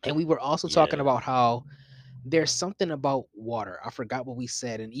 And we were also talking Yeah. about how there's something about water. I forgot what we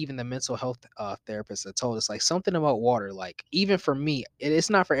said, and even the mental health therapist had told us like something about water. Like even for me, it's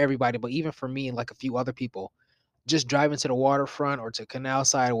not for everybody, but even for me and like a few other people, just driving to the waterfront or to canal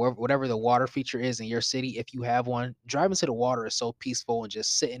side or whatever the water feature is in your city, if you have one, driving to the water is so peaceful and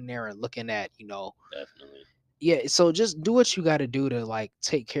just sitting there and looking at. Definitely. Yeah, so just do what you got to do to like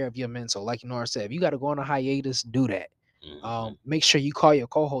take care of your mental. Like Nora said, if you got to go on a hiatus, do that. Hmm. Make sure you call your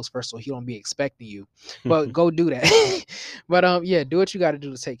co-host first so he don't be expecting you, but go do that. But yeah, do what you got to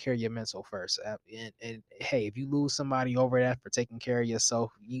do to take care of your mental first. And hey, if you lose somebody over that for taking care of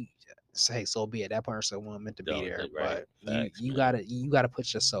yourself, you say so be it. That person wasn't meant to be Don't there, right. but you Facts, you man. gotta you gotta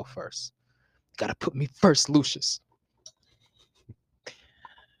put yourself first. You gotta put me first, Lucius.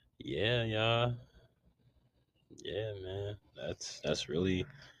 Yeah, y'all. Yeah, man. That's really,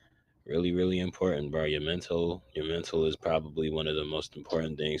 really, really important, bro. Your mental is probably one of the most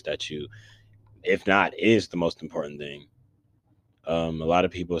important things that you, if not, is the most important thing. A lot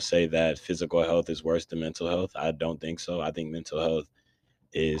of people say that physical health is worse than mental health. I don't think so. I think mental health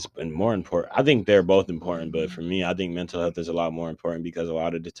is more important. I think they're both important, but for me, I think mental health is a lot more important because a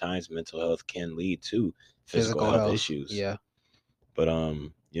lot of the times mental health can lead to physical Physical health health, issues. yeah, But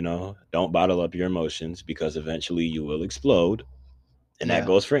don't bottle up your emotions because eventually you will explode. And that yeah.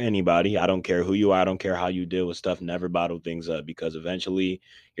 goes for anybody. I don't care who you are. I don't care how you deal with stuff. Never bottle things up because eventually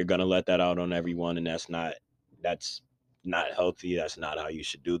you're gonna let that out on everyone, and that's not healthy. That's not how you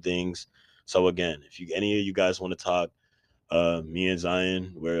should do things. So again, if any of you guys want to talk, me and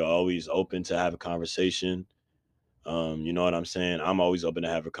Zion, we're always open to have a conversation. You know what I'm saying? I'm always open to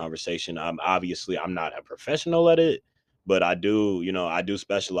have a conversation. I'm not a professional at it, but I do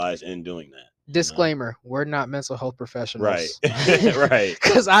specialize in doing that. Disclaimer: we're not mental health Right. professionals, Right.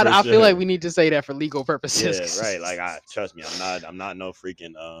 because For I feel like sure. we need to say that for legal purposes. Yeah, right. Like I trust me, I'm not no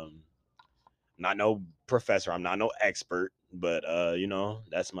freaking not no professor. I'm not no expert, but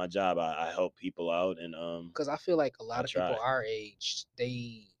that's my job. I help people out and Because I feel like a I lot of people try. our age,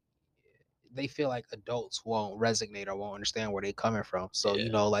 they feel like adults won't resonate or won't understand where they're coming from. So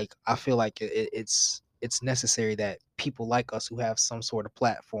Yeah. like I feel like it's necessary that people like us who have some sort of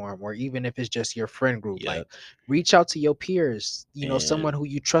platform, or even if it's just your friend group, like Yep. reach out to your peers, someone And who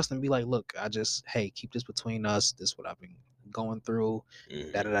you trust, and be like, look, hey, keep this between us. This is what I've been going through.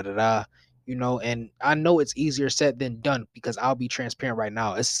 Da da mhm, da da da. And I know it's easier said than done because I'll be transparent right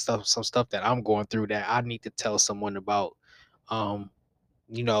now. It's some stuff that I'm going through that I need to tell someone about. Um,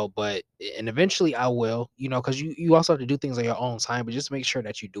 but and eventually I will, because you also have to do things on your own time, but just make sure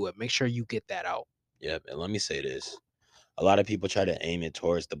that you do it. Make sure you get that out. yep. And let me say this. A lot of people try to aim it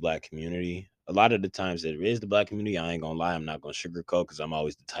towards the black community. A lot of the times it is the black community. I ain't gonna lie, I'm not gonna sugarcoat because I'm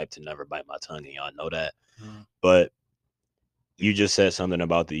always the type to never bite my tongue and y'all know that. Mm. But you just said something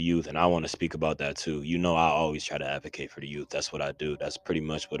about the youth, and I want to speak about that too. I always try to advocate for the youth. That's what I do. That's pretty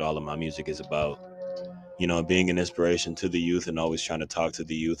much what all of my music is about. Being an inspiration to the youth and always trying to talk to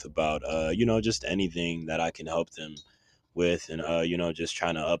the youth about, just anything that I can help them with, and just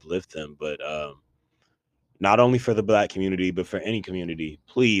trying to uplift them. But not only for the black community, but for any community.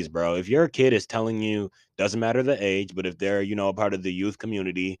 Please, bro, if your kid is telling you, doesn't matter the age, but if they're, a part of the youth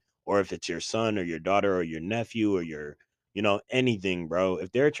community, or if it's your son or your daughter or your nephew or your, anything, bro,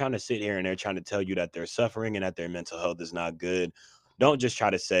 if they're trying to sit here and they're trying to tell you that they're suffering and that their mental health is not good, don't just try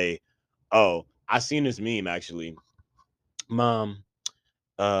to say, oh, I seen this meme actually. Mom,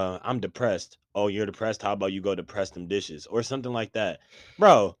 I'm depressed. Oh, you're depressed? How about you go depress them dishes or something like that?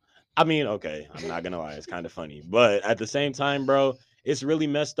 Bro, I mean, okay, I'm not gonna lie, it's kind of funny. But at the same time, bro, it's really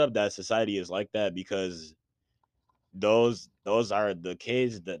messed up that society is like that because those are the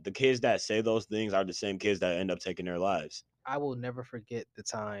kids that say those things are the same kids that end up taking their lives. I will never forget the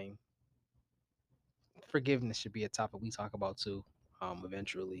time. Forgiveness should be a topic we talk about too,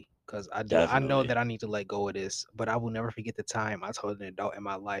 eventually, because I know Definitely. that I need to let go of this. But I will never forget the time I told an adult in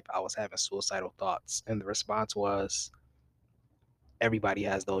my life I was having suicidal thoughts, and the response was, "Everybody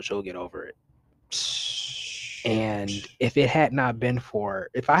has those. You'll get over it." And if it had not been for,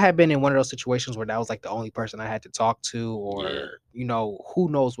 if I had been in one of those situations where that was like the only person I had to talk to, Yeah, or who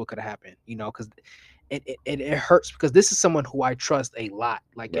knows what could have happened, because it hurts, because this is someone who I trust a lot,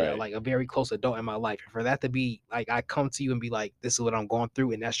 like right. like a very close adult in my life. And for that to be like, I come to you and be like, "This is what I'm going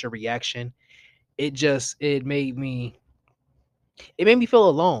through," and that's your reaction. It made me feel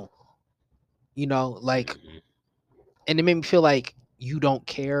alone, like, Hmm. and it made me feel like you don't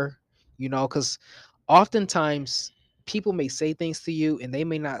care, because oftentimes people may say things to you and they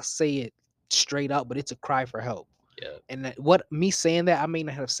may not say it straight up, but it's a cry for help. Yeah, And what me saying that, I may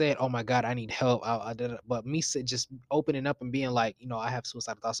not have said, "Oh my God, I need help," I did it, but me just opening up and being like, I have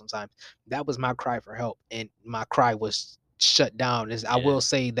suicidal thoughts sometimes. That was my cry for help, and my cry was shut down. Is I yeah. will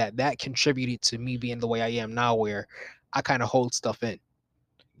say that that contributed to me being the way I am now, where I kind of hold stuff in,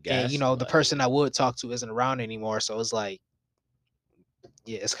 and the person Gaslighting. I would talk to isn't around anymore, so it's like,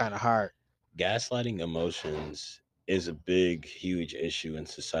 yeah, it's kind of hard. Gaslighting emotions is a big, huge issue in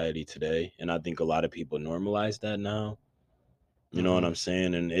society today. And I think a lot of people normalize that now. You know what Hmm. I'm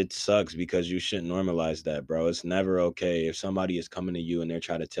saying? And it sucks because you shouldn't normalize that, bro. It's never okay if somebody is coming to you and they're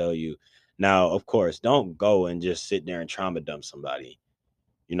trying to tell you. Now, of course, don't go and just sit there and trauma dump somebody.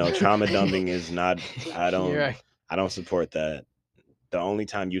 Trauma dumping is not, I You're don't, right. I don't support that. The only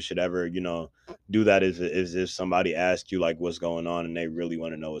time you should ever, do that is if somebody asks you like what's going on and they really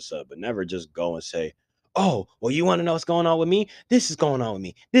want to know what's up, but never just go and say, "Oh, well, you want to know what's going on with me? This is going on with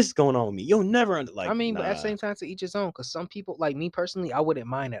me. This is going on with me." You'll never I like, mean, but at the nah, same time, to each his own. Because some people, like me personally, I wouldn't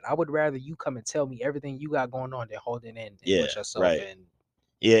mind that. I would rather you come and tell me everything you got going on than hold it in and yeah, put yourself right. in.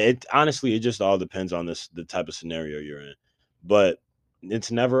 Yeah, it honestly it just all depends on the type of scenario you're in. But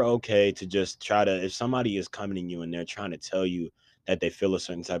it's never okay to just try to if somebody is coming to you and they're trying to tell you that they feel a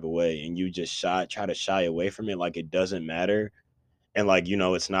certain type of way and you just try to shy away from it like it doesn't matter and like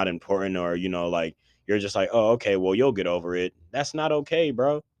it's not important or like you're just like, "Oh, okay, well, you'll get over it." That's not okay,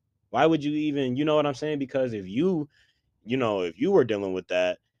 bro. Why would you even, you know what I'm saying? Because if you were dealing with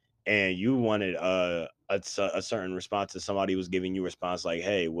that and you wanted a certain response to somebody was giving you a response like,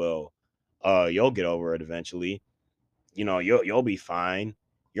 "Hey, well, you'll get over it eventually. You'll be fine.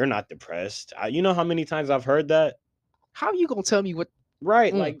 You're not depressed." You know how many times I've heard that? How you gonna tell me what?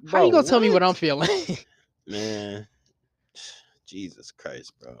 Right, like, How you bro, gonna tell me what I'm what? feeling? Man, Jesus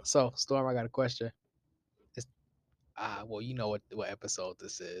Christ, bro. So, Storm, I got a question. It's, well, you know what episode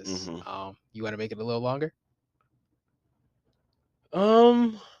this is. Hmm. You want to make it a little longer?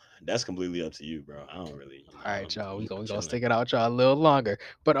 Um, that's completely up to you, bro. I don't really, All right, y'all. We I'm gonna chilling. stick it out, y'all, a little longer.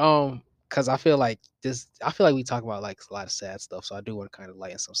 But because I feel like this, I feel like we talk about like a lot of sad stuff, so I do want to kind of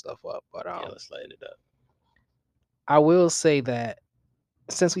lighten some stuff up. But Yeah, let's lighten it up. I will say that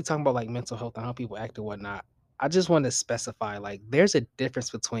since we talking about like mental health and how people act and whatnot, I just want to specify like there's a difference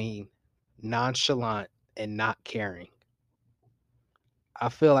between nonchalant and not caring. I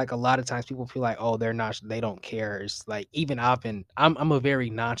feel like a lot of times people feel like, oh, they don't care. It's like, even I'm a very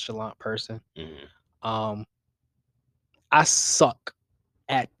nonchalant person. Hmm. Um, I suck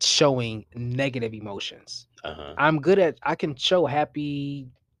at showing negative emotions. Uh huh. I can show happy,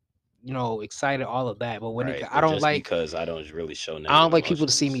 excited, all of that. But Right, but just because I don't really show I negative don't like people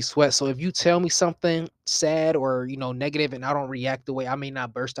to see me emotions. sweat. So if you tell me something sad or negative and I don't react the way, I may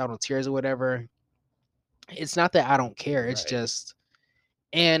not burst out in tears or whatever. It's not that I don't care. It's Right. just,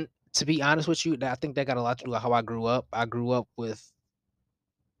 and to be honest with you, I think that got a lot to do with how I grew up. I grew up with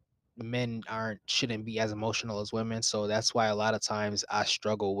men shouldn't be as emotional as women, so that's why a lot of times I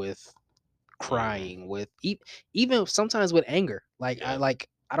struggle with Hmm. crying, with even sometimes with anger. Yeah.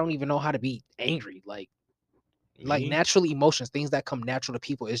 I don't even know how to be angry. Like Me? natural emotions, things that come natural to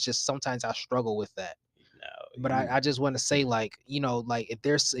people. It's just sometimes I struggle with that. No, But I you. just want to say, Hmm. like, like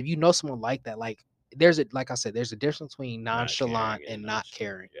if you know someone like that, like, like I said, there's a difference between Not nonchalant caring and and not nonchalant.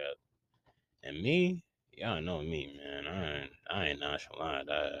 caring. Yeah. And me, y'all know me, man. I ain't nonchalant.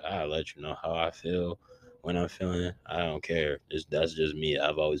 I let you know how I feel when I'm feeling. I don't care. That's just me.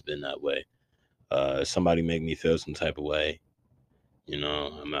 I've always been that way. If somebody make me feel some type of way, I'm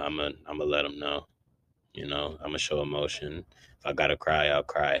gonna let them know. I'm gonna show emotion. If I gotta cry, I'll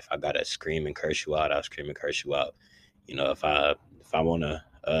cry. If I gotta scream and curse you out, I'll scream and curse you out. If I wanna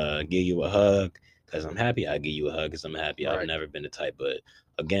give you a hug because I'm happy, I give you a hug because I'm happy. I've Right. never been the type, but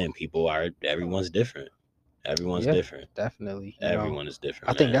again, everyone's different. Everyone's Yeah, different. definitely. Everyone is I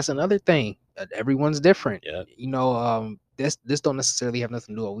different, think man. that's another thing. Everyone's different. Yep. This don't necessarily have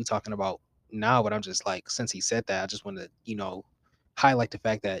nothing to do with what we talking about now, but I'm just like, since he said that, I just want to, highlight the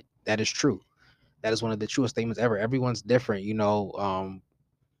fact that that is true. That is one of the truest statements ever. Everyone's different.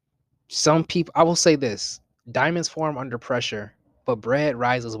 Some people, I will say this: diamonds form under pressure, but bread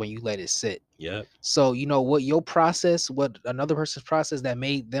rises when you let it sit. Yep. So what your process, what another person's process that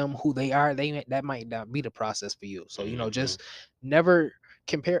made them who they are, that might not be the process for you. So Hmm. just never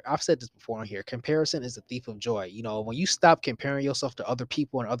compare. I've said this before on here. Comparison is the thief of joy. When you stop comparing yourself to other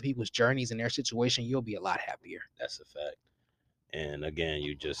people and other people's journeys and their situation, you'll be a lot happier. That's a fact. And again,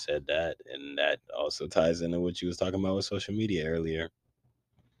 you just said that, and that also ties into what you was talking about with social media earlier.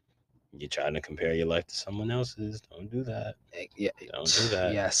 You're trying to compare your life to someone else's. Don't do that. Yeah, Don't do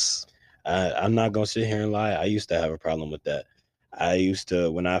that. yes. I'm not gonna sit here and lie. I used to have a problem with that. I used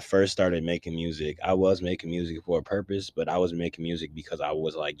to, when I first started making music, I was making music for a purpose, but I was making music because I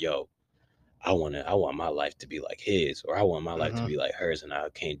was like, yo, I want my life to be like his, or I want my life to Hmm. be like hers, and I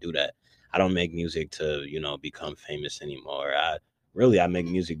can't do that. I don't make music to, become famous anymore. I make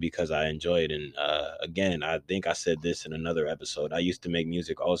music because I enjoy it. And again, I think I said this in another episode. I used to make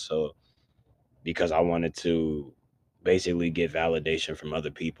music also because I wanted to basically get validation from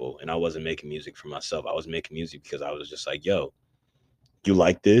other people, and I wasn't making music for myself. I was making music because I was just like, yo, you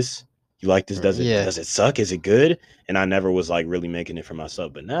like this? You like this? Yeah. Does it suck? Is it good? And I never was like really making it for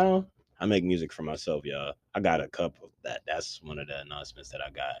myself. But now I make music for myself, y'all. I got a couple that's one of the announcements that I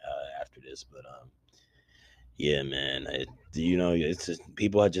got after this. But yeah, man. It's just,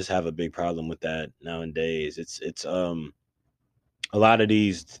 people just have a big problem with that nowadays. It's a lot of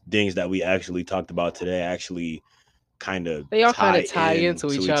these things that we actually talked about today actually kind of They all kind tie of tie in into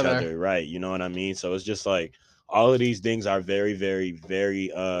to each each other. other, right? You know what I mean? So it's just like all of these things are very, very,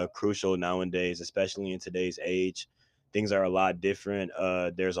 very crucial nowadays, especially in today's age. Things are a lot different.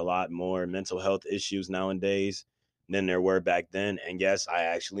 There's a lot more mental health issues nowadays than there were back then. And yes, I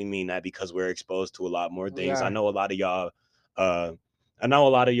actually mean that because we're exposed to a lot more We things. I are know a lot of y'all uh I know a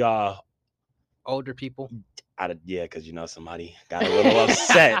lot of y'all older people. yeah, because somebody got a little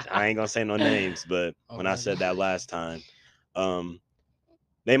upset. I ain't gonna say no names, but when I Oh, said that last time, um,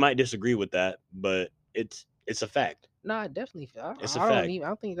 they might disagree with that, but it's a fact. no, I definitely. It's a I don't fact. even. I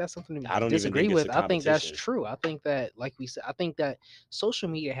don't think that's something I to don't even disagree think it's a with. I think that's competition. true. I think that, like we said, I think that social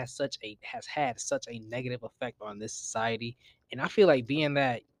media has had such a negative effect on this society, and I feel like being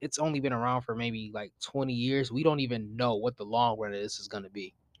that it's only been around for maybe like 20 years, we don't even know what the long run of this is going to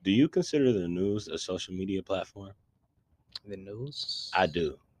be. Do you consider the news a social media platform? The I news.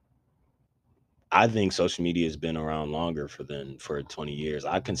 do. I think social media has been around longer for 20 years.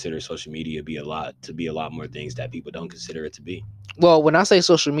 I consider social media to be a lot more things that people don't consider it to be. Well, when I say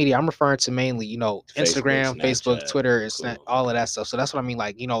social media, I'm referring to mainly, Facebook, Instagram, Facebook, Snapchat. Twitter, and Cool. all of Okay. that stuff. So that's what I mean.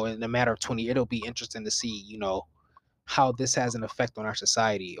 Like, in a matter of 20, it'll be interesting to see, how this has an effect on our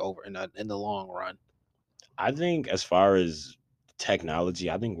society over in the long run. I think as far as technology,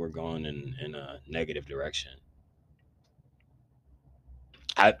 I think we're going in a negative direction.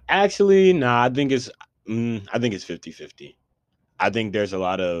 I actually no, I think it's 50-50. I think there's a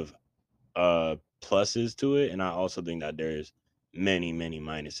lot of pluses to it, and I also think that there's many, many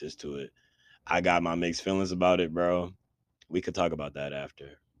minuses to it. I got my mixed feelings about it, bro. We could talk about that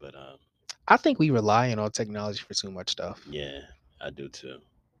after. But I think we relying on technology for too much stuff. yeah, I do too.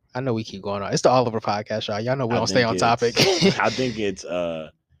 I know we keep going on. It's the Oliver podcast, y'all. Y'all know we I don't stay think on topic. it's I think it's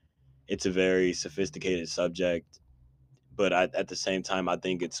a very sophisticated subject, but at the same time I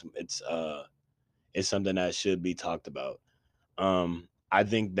think it's something that should be talked about. I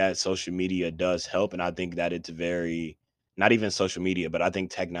think that social media does help, and I think that it's very not even social media, but I think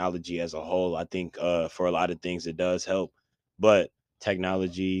technology as a whole. I think for a lot of things it does help, but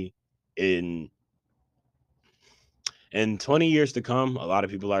technology in 20 years to come, a lot of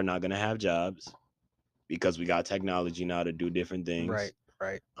people are not going to have jobs because we got technology now to do different Right, things.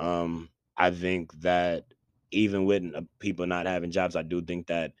 right. I think that even with people not having jobs, I do think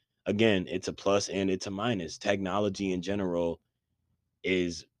that again, it's a plus and it's a minus. Technology in general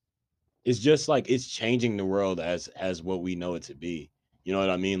is it's just like it's changing the world as what we know it to be. You know what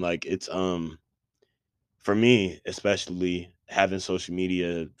I mean? Like it's for me, especially having social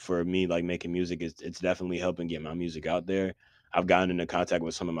media for me, like making music, it's definitely helping get my music out there. I've gotten into contact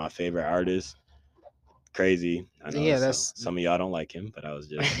with some of my favorite artists. Crazy. I know Yeah, that's some of y'all don't like him, but I was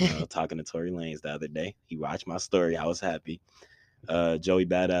just, talking to Tory Lanez the other day. He watched my story. I was happy. Joey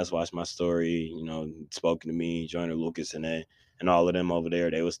Badass watched my story, spoken to me, Joyner Lucas and all of them over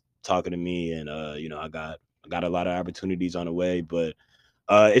there. They was talking to me and I got a lot of opportunities on the way, but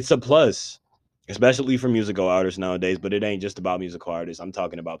it's a plus, especially for musical artists nowadays, but it ain't just about musical artists. I'm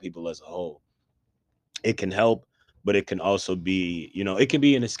talking about people as a whole. It can help, but it can also be, it can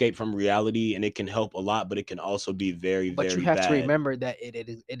be an escape from reality and it can help a lot, but it can also be very, but you very have to bad. remember that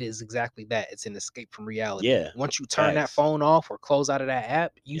it is exactly that. It's an escape from reality. Yeah. Once you turn that Facts. phone off or close out of that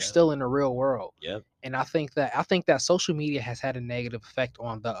app, you Yep. still in the real world. Yep. And I think that social media has had a negative effect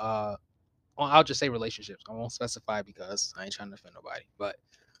on the I'll just say relationships. I won't specify because I ain't trying to offend nobody. But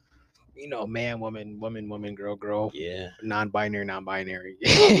man, woman, woman, woman, girl, girl, Yeah. non-binary, non-binary.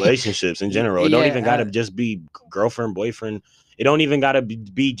 Relationships in general. It don't even got Yeah, to just be girlfriend, boyfriend. It don't even got to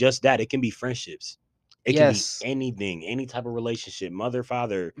be just that. It can be friendships. It can be yes. anything, any type of relationship, mother,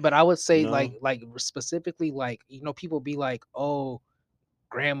 father, But I would you say know? like specifically like people be like, oh,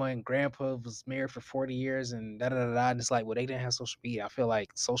 grandma and grandpa was married for 40 years and da da da da. And it's like, well, they didn't have social media. I feel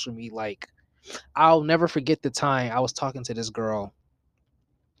like social media, like, I'll never forget the time I was talking to this girl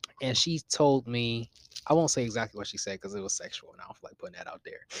and she told me, I won't say exactly what she said because it was sexual and I don't feel like putting that out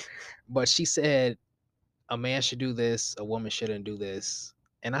there. But she said a man should do this, a woman shouldn't do this.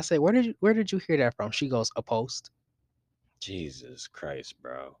 And I said, where did you hear that from? She goes, a post. Jesus Christ,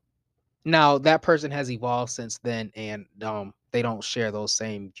 bro. Now that person has evolved since then, and they don't share those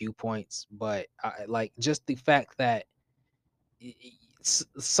same viewpoints. But like just the fact that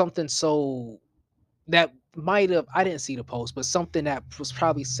something so that might have, I didn't see the post, but something that was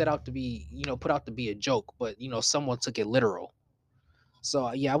probably set out to be, put out to be a joke, but someone took it literal.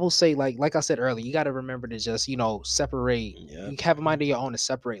 So yeah, I will say like I said earlier, you got to remember to just separate. You Yep. have a mind of your own to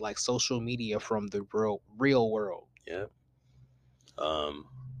separate like social media from the real world. Yep. Um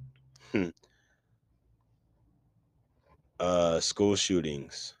hmm, school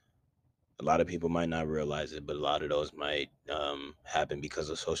shootings. A lot of people might not realize it, but a lot of those might happen because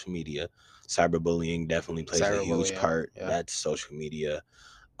of social media. Cyberbullying definitely plays a huge Cyberbullying, part. yeah. That's social media.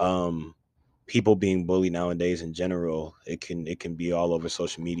 Um, People being bullied nowadays in general, it can be all over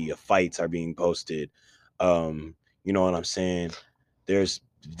social media. Fights are being posted. You know what I'm saying? There's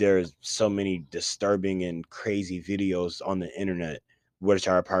there's so many disturbing and crazy videos on the internet which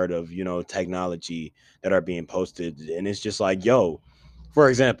are a part of, technology that are being posted, and it's just like, yo, for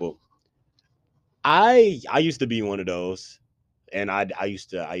example, I used to be one of those, and I used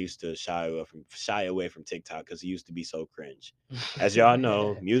to shy away from TikTok because it used to be so cringe. As y'all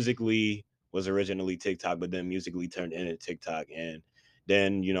know, Musically was originally TikTok, but then Musically turned into TikTok, and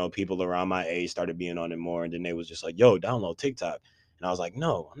then people around my age started being on it more, and then they was just like, "Yo, download TikTok," and I was like,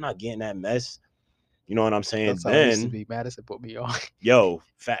 "No, I'm not getting that mess." You know what I'm saying? That's how it used to Then, be. Madison put me on. yo,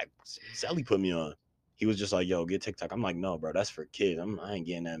 facts, Sally put me on. He was just like, "Yo, get TikTok." I'm like, "No, bro, that's for kids. I ain't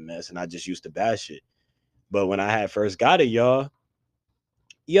getting that mess," and I just used to bash it. But when I had first got it, y'all,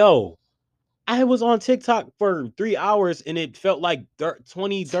 yo, I was on TikTok for 3 hours and it felt like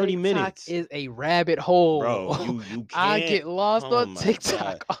 20, 30 TikTok minutes. is a rabbit Bro, hole. you I can't. get lost Oh on my god.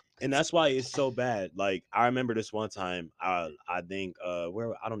 TikTok all the And that's why it's so bad. Like I remember this one time, I think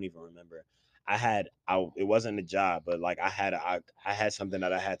where I don't even remember. It wasn't a job, but like I had something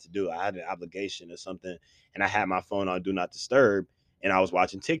that I had to do. I had an obligation or something, and I had my phone on do not disturb, and I was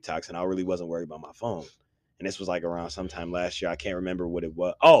watching TikToks, and I really wasn't worried about my phone. And this was like around sometime last year. I can't remember what it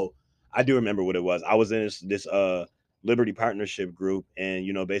was. Oh, I do remember what it was. I was in this Liberty Partnership group, and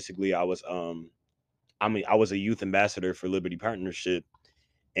basically I was a youth ambassador for Liberty Partnership,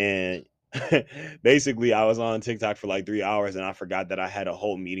 and basically I was on TikTok for like 3 hours, and I forgot that I had a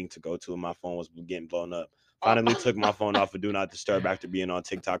whole meeting to go to, and my phone was getting blown up. Finally, took my phone off of Do Not Disturb after being on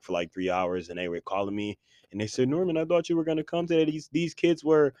TikTok for like 3 hours, and they were calling me, and they said, "Norman, I thought you were gonna come today. These kids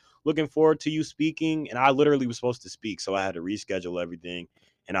were looking forward to you speaking," and I literally was supposed to speak, so I had to reschedule everything,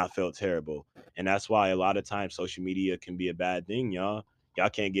 and I felt terrible. And that's why a lot of times social media can be a bad thing, y'all. Y'all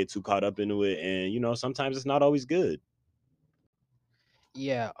can't get too caught up into it, and sometimes it's not always good.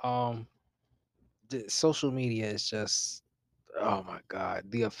 Yeah, the social media is just, oh my god,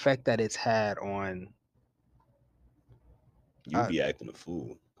 the effect that it's had on You uh, be acting a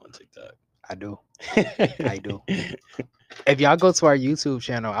fool on TikTok. I do. I do. If y'all go to our YouTube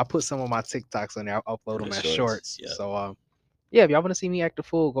channel, I put some of my TikToks on there. I'll upload The them as shorts, shorts. yep. So Yeah, if y'all want to see me act a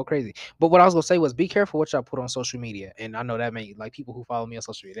fool, go crazy. But what I was gonna say was, be careful what y'all put on social media. And I know that may like people who follow me on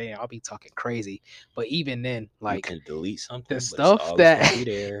social media, I'll be talking crazy. But even then, You like can delete the something, but it's stuff always gonna that be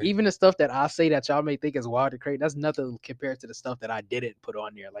there. even the stuff that I say that y'all may think is wild and crazy, that's nothing compared to the stuff that I didn't put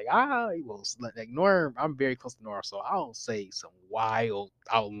on there. Like I will like Norm, I'm very close to Norm, so I don't say some wild,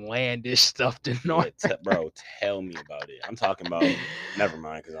 outlandish stuff to Norm. Yeah, bro, tell me about it. I'm talking about. Never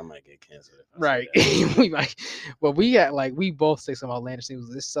mind, because I might get canceled if I say Right. that. we might, but we got like we both say some outlandish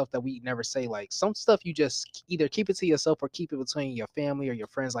things. This stuff that we never say. Like some stuff you just either keep it to yourself or keep it between your family or your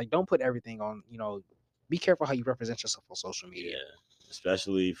friends. Like don't put everything on. Be careful how you represent yourself on social media. Yeah,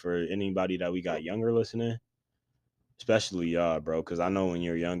 especially for anybody that we got younger listening, especially y'all, bro. Because I know when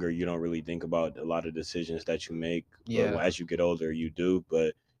you're younger, you don't really think about a lot of decisions that you make, but Yeah, as you get older, you do.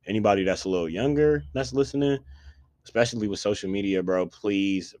 But anybody that's a little younger that's listening, especially with social media, bro,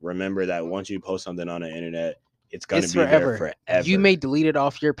 please remember that once you post something on the internet, it's gonna it's be there forever. You may forever. delete it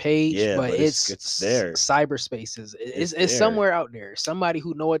off your page, Yeah, but but it's it's there. cyberspaces. It's It's there. somewhere out there. Somebody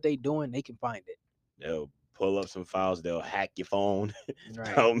who know what they doing, they can find it. They'll pull up some files. They'll hack your phone.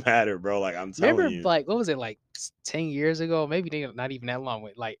 Right. Don't matter, bro. Like I'm telling Remember, you. like, what was it like 10 years ago? Maybe not even that long.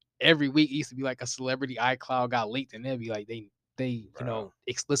 With like every week it used to be like a celebrity iCloud got leaked, and they'd be like they Bro,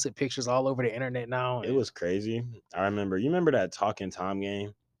 explicit pictures all over the internet now. it And was crazy. I remember. You remember that Talking Tom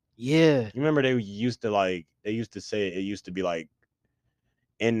game? yeah, You remember they used to say it used to be like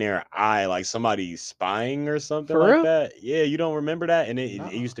in their eye, like somebody spying or something for like real. that. Yeah, you don't remember that? And it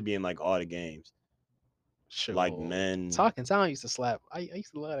No, used to be in like all the games. Like sure. men. Talking Tom used to slap. I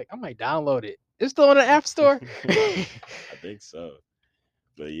used to like. I might download it. It's still in the App Store. I think so.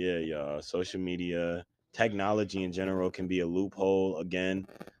 But yeah, y'all, social media, technology in general can be a loophole again.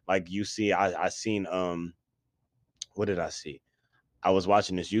 Like you see, I seen what did I see? I was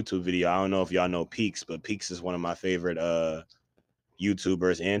watching this YouTube video. I don't know if y'all know Peaks, but Peaks is one of my favorite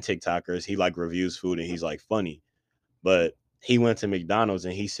YouTubers and TikTokers. He like reviews food and he's like funny. But he went to McDonald's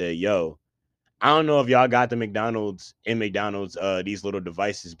and he said, "Yo, I don't know if y'all got the McDonald's these little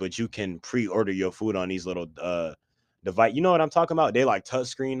devices, but you can pre-order your food on these little device. You know what I'm talking about? They like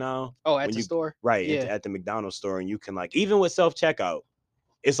touchscreen now. Oh, at When the you store. right Yeah, at the McDonald's store, and you can like even with self checkout,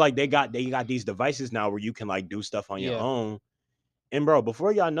 it's like they got these devices now where you can like do stuff on your yeah. own. And bro,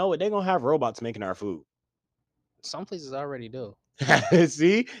 before y'all know it, they're gonna have robots making our food. Some places already do.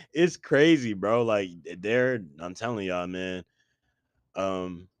 See, it's crazy, bro. Like I'm telling y'all, man.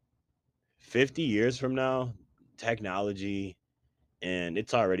 Um, 50 years from now, technology and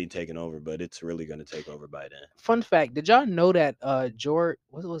it's already taken over, but it's really gonna take over by then. Fun fact: did y'all know that George?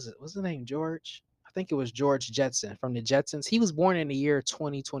 What was it? What's the name? George? I think it was George Jetson from the Jetsons. He was born in the year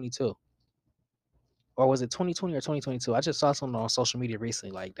 2022, or was it 2020 or 2022? I just saw something on social media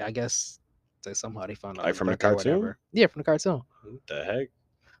recently. Like I guess that somehow they found out Like his from the birthday or cartoon? whatever. Yeah, from the cartoon. What the heck?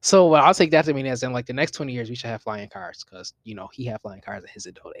 So I'll take that to mean as in like the next 20 years we should have flying cars because he had flying cars at his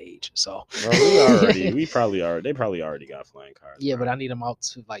adult age. So Bro, we probably are. They probably already got flying cars, yeah, but bro. I need them out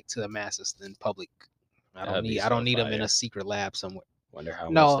to like to the masses in public. That'd be I don't so need them in a fire. secret lab somewhere. Wonder how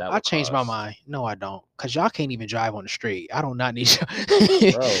much No, that I would changed my cost. mind. No, I don't. Cause y'all can't even drive on the street. I do not need you.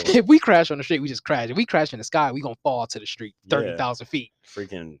 Bro, If we crash on the street, we just crash. If we crash in the sky, we gonna fall to the street thirty yeah. thousand feet.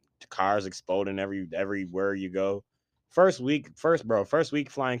 Freaking cars exploding everywhere you go. First week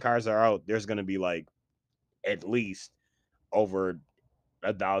flying cars are out, there's gonna be like at least over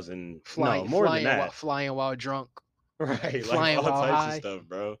 1,000, no, more than that. Flying while drunk, Right, like flying all while types of high. stuff,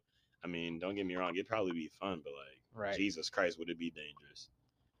 bro. I mean, don't get me wrong, it'd probably be fun, but like, Right. Jesus Christ, would it be dangerous?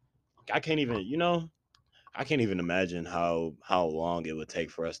 I can't even, I can't even imagine how long it would take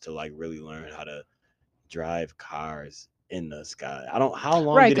for us to like really learn how to drive cars in the sky. I don't. How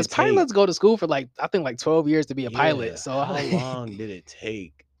long Right, did because it take? pilots go to school for like I think like 12 years to be a pilot. Yeah, So how long did it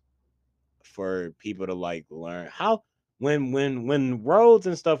take for people to like learn how when roads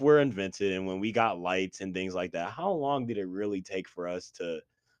and stuff were invented and when we got lights and things like that? How long did it really take for us to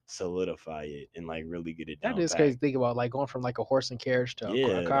solidify it and like really get it that down is crazy packed? to think about, like going from like a horse and carriage to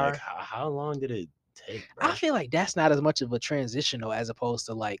a Yeah, like car. how long did it take, I bro? feel like that's not as much of a transition though, as opposed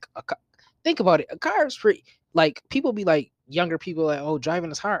to like think about it. A car is pretty like people be like younger people like, oh,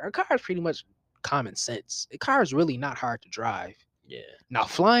 driving is hard. A car is pretty much common sense. A car is really not hard to drive. Yeah, Now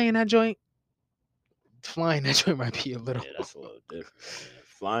flying that joint might be a little. yeah, that's a little different, man.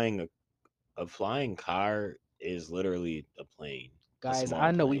 Flying a flying car is literally a plane, a Guys, small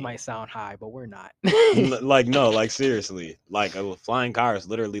I know we plane. might sound high, but we're not. Like no, like seriously, like a flying car is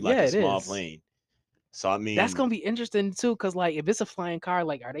literally like Yeah, a it small is. plane. So I That's mean, gonna be interesting too, because like if it's a flying car,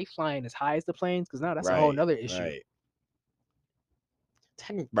 like are they flying as high as the planes? Because now that's a whole right, nother issue. right.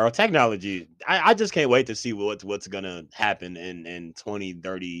 Bro, technology. I just can't wait to see what's gonna happen in 20,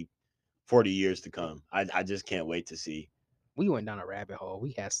 30, 40 years to come. I just can't wait to see. We went down a rabbit hole.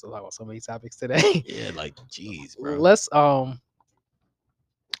 We had to talk about so many topics today. Yeah, like, jeez, bro. Let's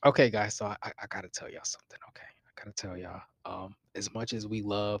okay, guys. So I gotta tell y'all something. Okay, I gotta tell y'all. As much as we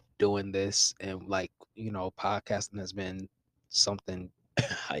love doing this and like podcasting has been something.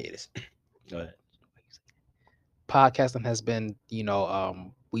 Hiatus. Go ahead. Podcasting has been,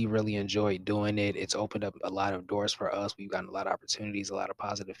 we really enjoyed doing it. It's opened up a lot of doors for us. We've gotten a lot of opportunities, a lot of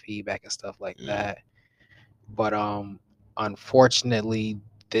positive feedback and stuff like Mm. that. But unfortunately,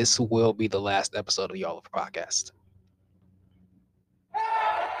 this will be the last episode of the All Over podcast.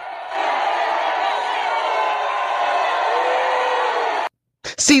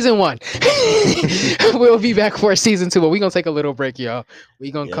 Season one. We'll be back for season two, but we're gonna take a little break, y'all.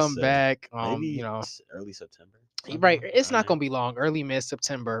 We're gonna Yes, come sir. back. Maybe early September. Right. Somehow It's around not there. gonna be long. Early mid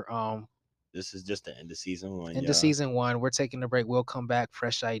September. This is just the end of season one, Into y'all. season one, we're taking a break. We'll come back,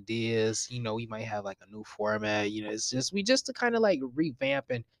 fresh ideas. We might have like a new format. It's just to kind of like revamp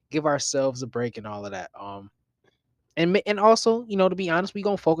and give ourselves a break and all of that. And also, to be honest, we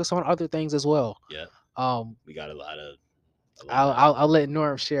gonna focus on other things as well. Yeah, Um, we got a lot of a lot I'll of I'll, I'll let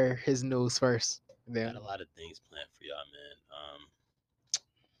Norm share his news first. got Then a lot of things planned for y'all, man.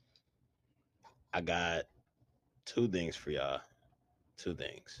 I got two things for y'all. Two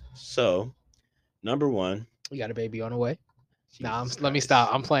things. So, number one, we got a baby on the way. Nah, Jesus let me stop.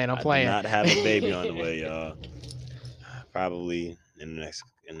 Christ. I'm playing. I'm I do playing. not have a baby on the way, y'all. Probably in the next,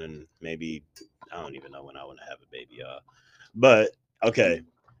 and then maybe, I don't even know when I want to have a baby, y'all. But, okay.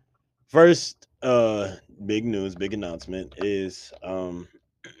 First, big news, big announcement is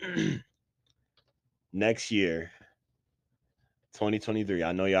next year, 2023.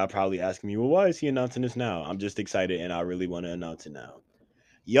 I know y'all probably asking me, well, why is he announcing this now? I'm just excited and I really want to announce it now.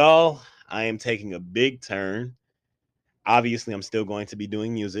 Y'all, I am taking a big turn. Obviously, I'm still going to be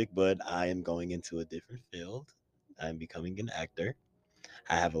doing music, but I am going into a different field. I'm becoming an actor.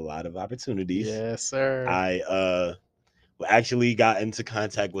 I have a lot of opportunities. Yes, sir. I actually got into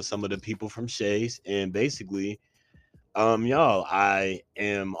contact with some of the people from Shays, and basically, y'all, I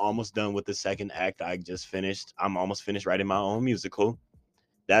am almost done with the second act. I just finished. I'm almost finished writing my own musical.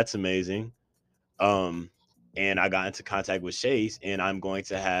 That's amazing. Um, and I got into contact with Shays, and I'm going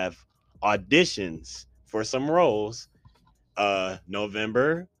to have auditions for some roles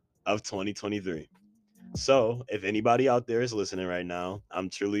November of 2023. So if anybody out there is listening right now, I'm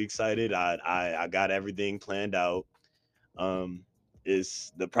truly excited. I got everything planned out. Um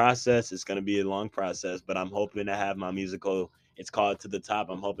is the process is going to be a long process, but I'm hoping to have my musical, it's called To the Top.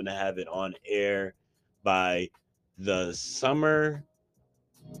 I'm hoping to have it on air by the summer,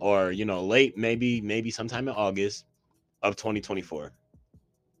 or late, maybe sometime in August of 2024.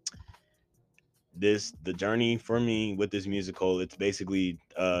 The journey for me with this musical, it's basically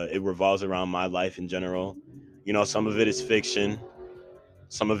it revolves around my life in general. Some of it is fiction,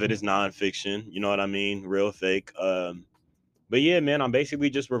 some of it is nonfiction, you know what I mean, real fake. But yeah, man, I'm basically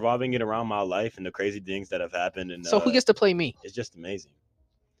just revolving it around my life and the crazy things that have happened, and So who gets to play me? it's just amazing.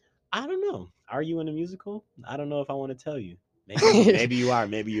 I don't know, are you in a musical? I don't know if I want to tell you. Maybe you are,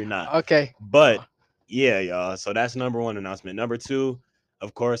 maybe you're not. Okay. But yeah, y'all. So that's number one announcement. Number two,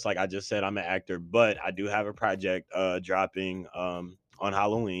 of course, like I just said, I'm an actor, but I do have a project dropping on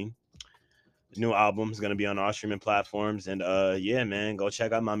Halloween. New album is gonna be on all streaming platforms, and yeah, man, go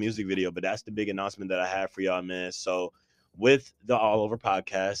check out my music video. But that's the big announcement that I have for y'all, man. So with the All Over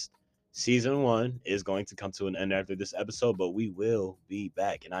podcast, season one is going to come to an end after this episode, but we will be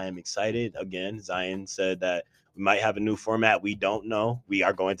back, and I am excited. Again, Zion said that we might have a new format. We don't know. We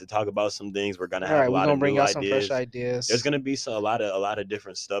are going to talk about some things. We're gonna All have right, a we're lot of gonna bring new y'all some fresh ideas. There's ideas. gonna be a lot of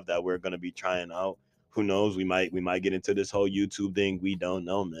different stuff that we're gonna be trying out. Who knows? We might get into this whole YouTube thing. We don't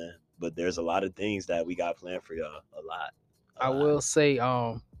know, man. But there's a lot of things that we got planned for y'all. A lot, a I lot. will say,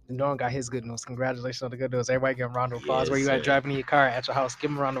 Norm got his good news. Congratulations on the good news. Everybody give him a round of applause. Where Yes, you at sir. driving in your car at your house? Give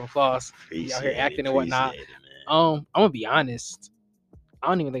him a round of applause. He out here Appreciate it. acting and whatnot. Appreciate it, man. I'm gonna be honest. I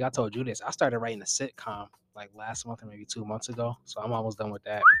don't even think I told you this. I started writing a sitcom like last month or maybe 2 months ago. So I'm almost done with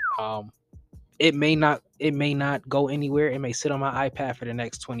that. It may not go anywhere. It may sit on my iPad for the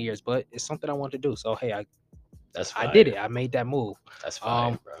next 20 years, but it's something I want to do. So hey, That's I did fire. it. I made that move. That's fire,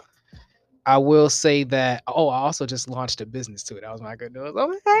 Um, bro. I will say that. Oh, I also just launched a business too. That was my good news.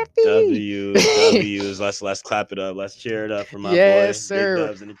 I'm happy. W's, W's. Let's clap it up. Let's cheer it up for my Yes, boy. Big sir.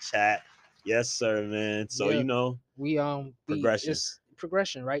 Dubs in the chat. Yes, sir, man. So Yeah, we progression. it's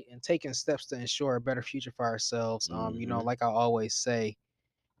progression, right? And taking steps to ensure a better future for ourselves. Hmm. Like I always say,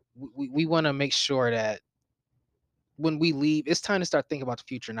 we want to make sure that when we leave, it's time to start thinking about the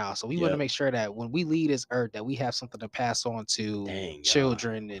future now. So we want to Yep. make sure that when we leave this earth, that we have something to pass on to Dang, y'all.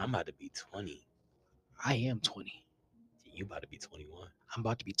 children. I'm And about to be 20. I am 20. You about to be 21. I'm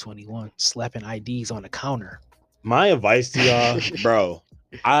about to be 21, slapping IDs on the counter. My advice to y'all, bro.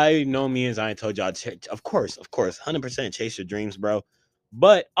 I know me as I ain't told y'all. Of course, 100% chase your dreams, bro.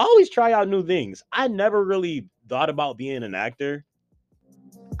 But always try out new things. I never really thought about being an actor.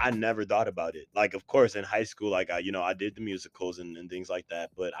 I never thought about it. Like, of course, in high school, like I did the musicals and things like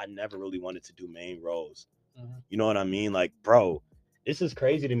that. But I never really wanted to do main roles. Mhm. You know what I mean? Like, bro, this is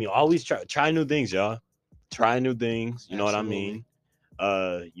crazy to me. Always try new things, y'all. Try new things. You know what I Absolutely.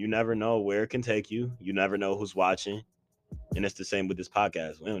 mean? You never know where it can take you. You never know who's watching. And it's the same with this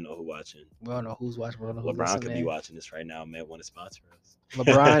podcast. We don't know who's watching. We don't know who's watching. We don't know who's LeBron could be listening. watching this right now. Man, want to sponsor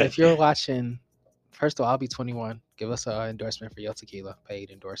LeBron, us. if you're watching, first of all, I'll be 21. Give us an endorsement for your tequila, paid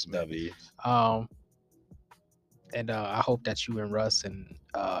endorsement. W's. Um, and I hope that you and Russ and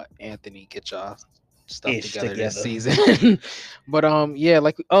Anthony get y'all stuff Ish together this together. season. But yeah,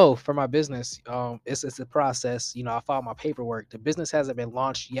 like for my business, it's a process. I filed my paperwork. The business hasn't been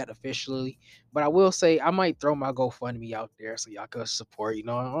launched yet officially, but I will say I might throw my GoFundMe out there so y'all could support.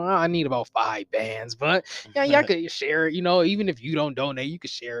 I need about 5 bands, but yeah, y'all could share it. Even if you don't donate, you could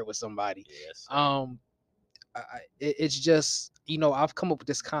share it with somebody. Yes, sir. Um, it's just I've come up with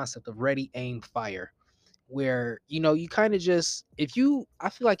this concept of ready, aim, fire, where you kind of just if you I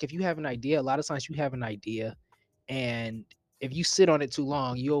feel like if you have an idea, a lot of times you have an idea, and if you sit on it too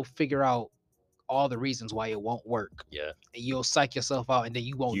long, you'll figure out all the reasons why it won't work, Yeah. and you'll psych yourself out, and then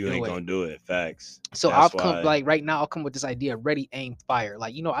you won't You do ain't it. gonna do it. Facts. So That's I've come why. like right now I'll come with this idea: ready, aim, fire.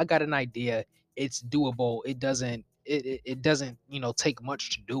 Like I got an idea, it's doable. It doesn't take much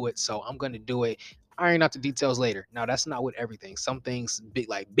to do it, so I'm gonna do it. Iron out the details later. Now that's not with everything. Some things big,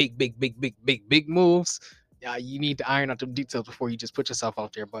 like big moves. Yeah, you need to iron out the details before you just put yourself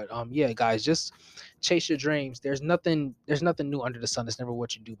out there. But yeah, guys, just chase your dreams. There's nothing new under the sun. It's never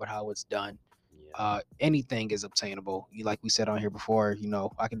what you do, but how it's done. Yeah. Anything is obtainable. Like we said on here before,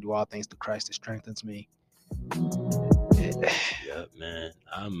 I can do all things through Christ that strengthens me. Yep, man.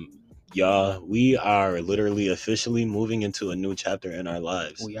 Y'all, we are literally officially moving into a new chapter in our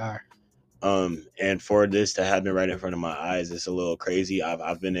lives. We are. And for this to happen right in front of my eyes, it's a little crazy.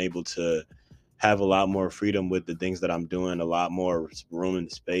 I've been able to have a lot more freedom with the things that I'm doing, a lot more room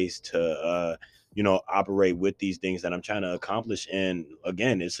and space to operate with these things that I'm trying to accomplish. And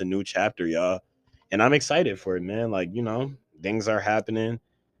again, it's a new chapter, y'all. And I'm excited for it, man. Like, things are happening.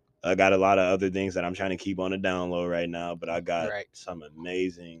 I got a lot of other things that I'm trying to keep on the down low right now, but I got Right. some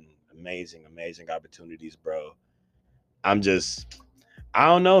amazing, amazing, amazing opportunities, bro. I'm just I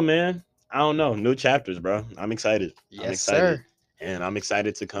don't know, man. I don't know. New chapters, bro. I'm excited. I'm Yes, excited. sir. And I'm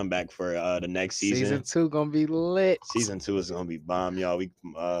excited to come back for the next Season season. 2 gonna be lit. Season 2 is gonna be bomb, y'all. We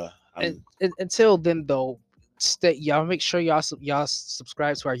I'm And until then, though, stay y'all. Make sure y'all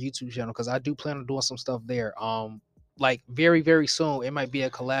subscribe to our YouTube channel, because I do plan on doing some stuff there. Like very very soon, it might be a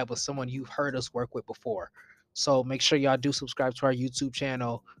collab with someone you've heard us work with before. So make sure y'all do subscribe to our YouTube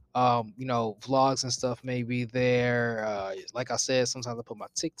channel. Vlogs and stuff may be there. Like I said, sometimes I put my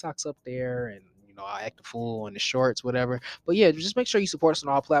TikToks up there, and I act a fool on the shorts, whatever. But yeah, just make sure you support us on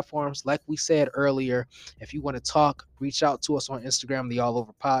all platforms. Like we said earlier, if you want to talk, reach out to us on Instagram, the All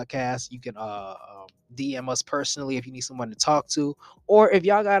Over Podcast. You can DM us personally if you need someone to talk to, or if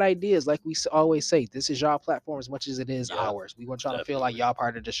y'all got ideas. Like we always say, this is y'all platform as much as it is yep, ours. We want y'all to feel like definitely. y'all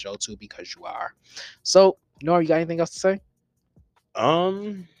part of the show too, because you are. So, Nora, you got anything else to say?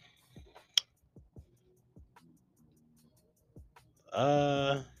 Um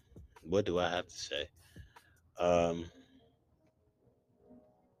uh what do I have to say? Um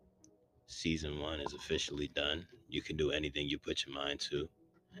Season 1 is officially done. You can do anything you put your mind to.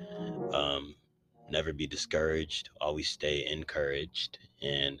 Um Never be discouraged. Always stay encouraged.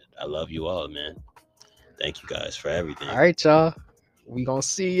 And I love you all, man. Thank you guys for All everything. right, y'all. We gonna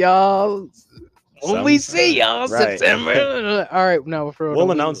see y'all when we see Sometime. y'all Right. September. All right, now for real though, We'll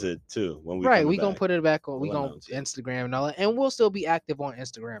we announce it too when we right. coming We gonna back. put it back on. We We'll gonna announce it. Instagram and all that, and we'll still be active on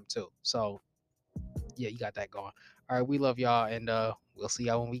Instagram too. So yeah, you got that going. All right, we love y'all, and we'll see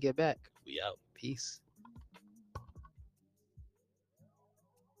y'all when we get back. We out. Peace.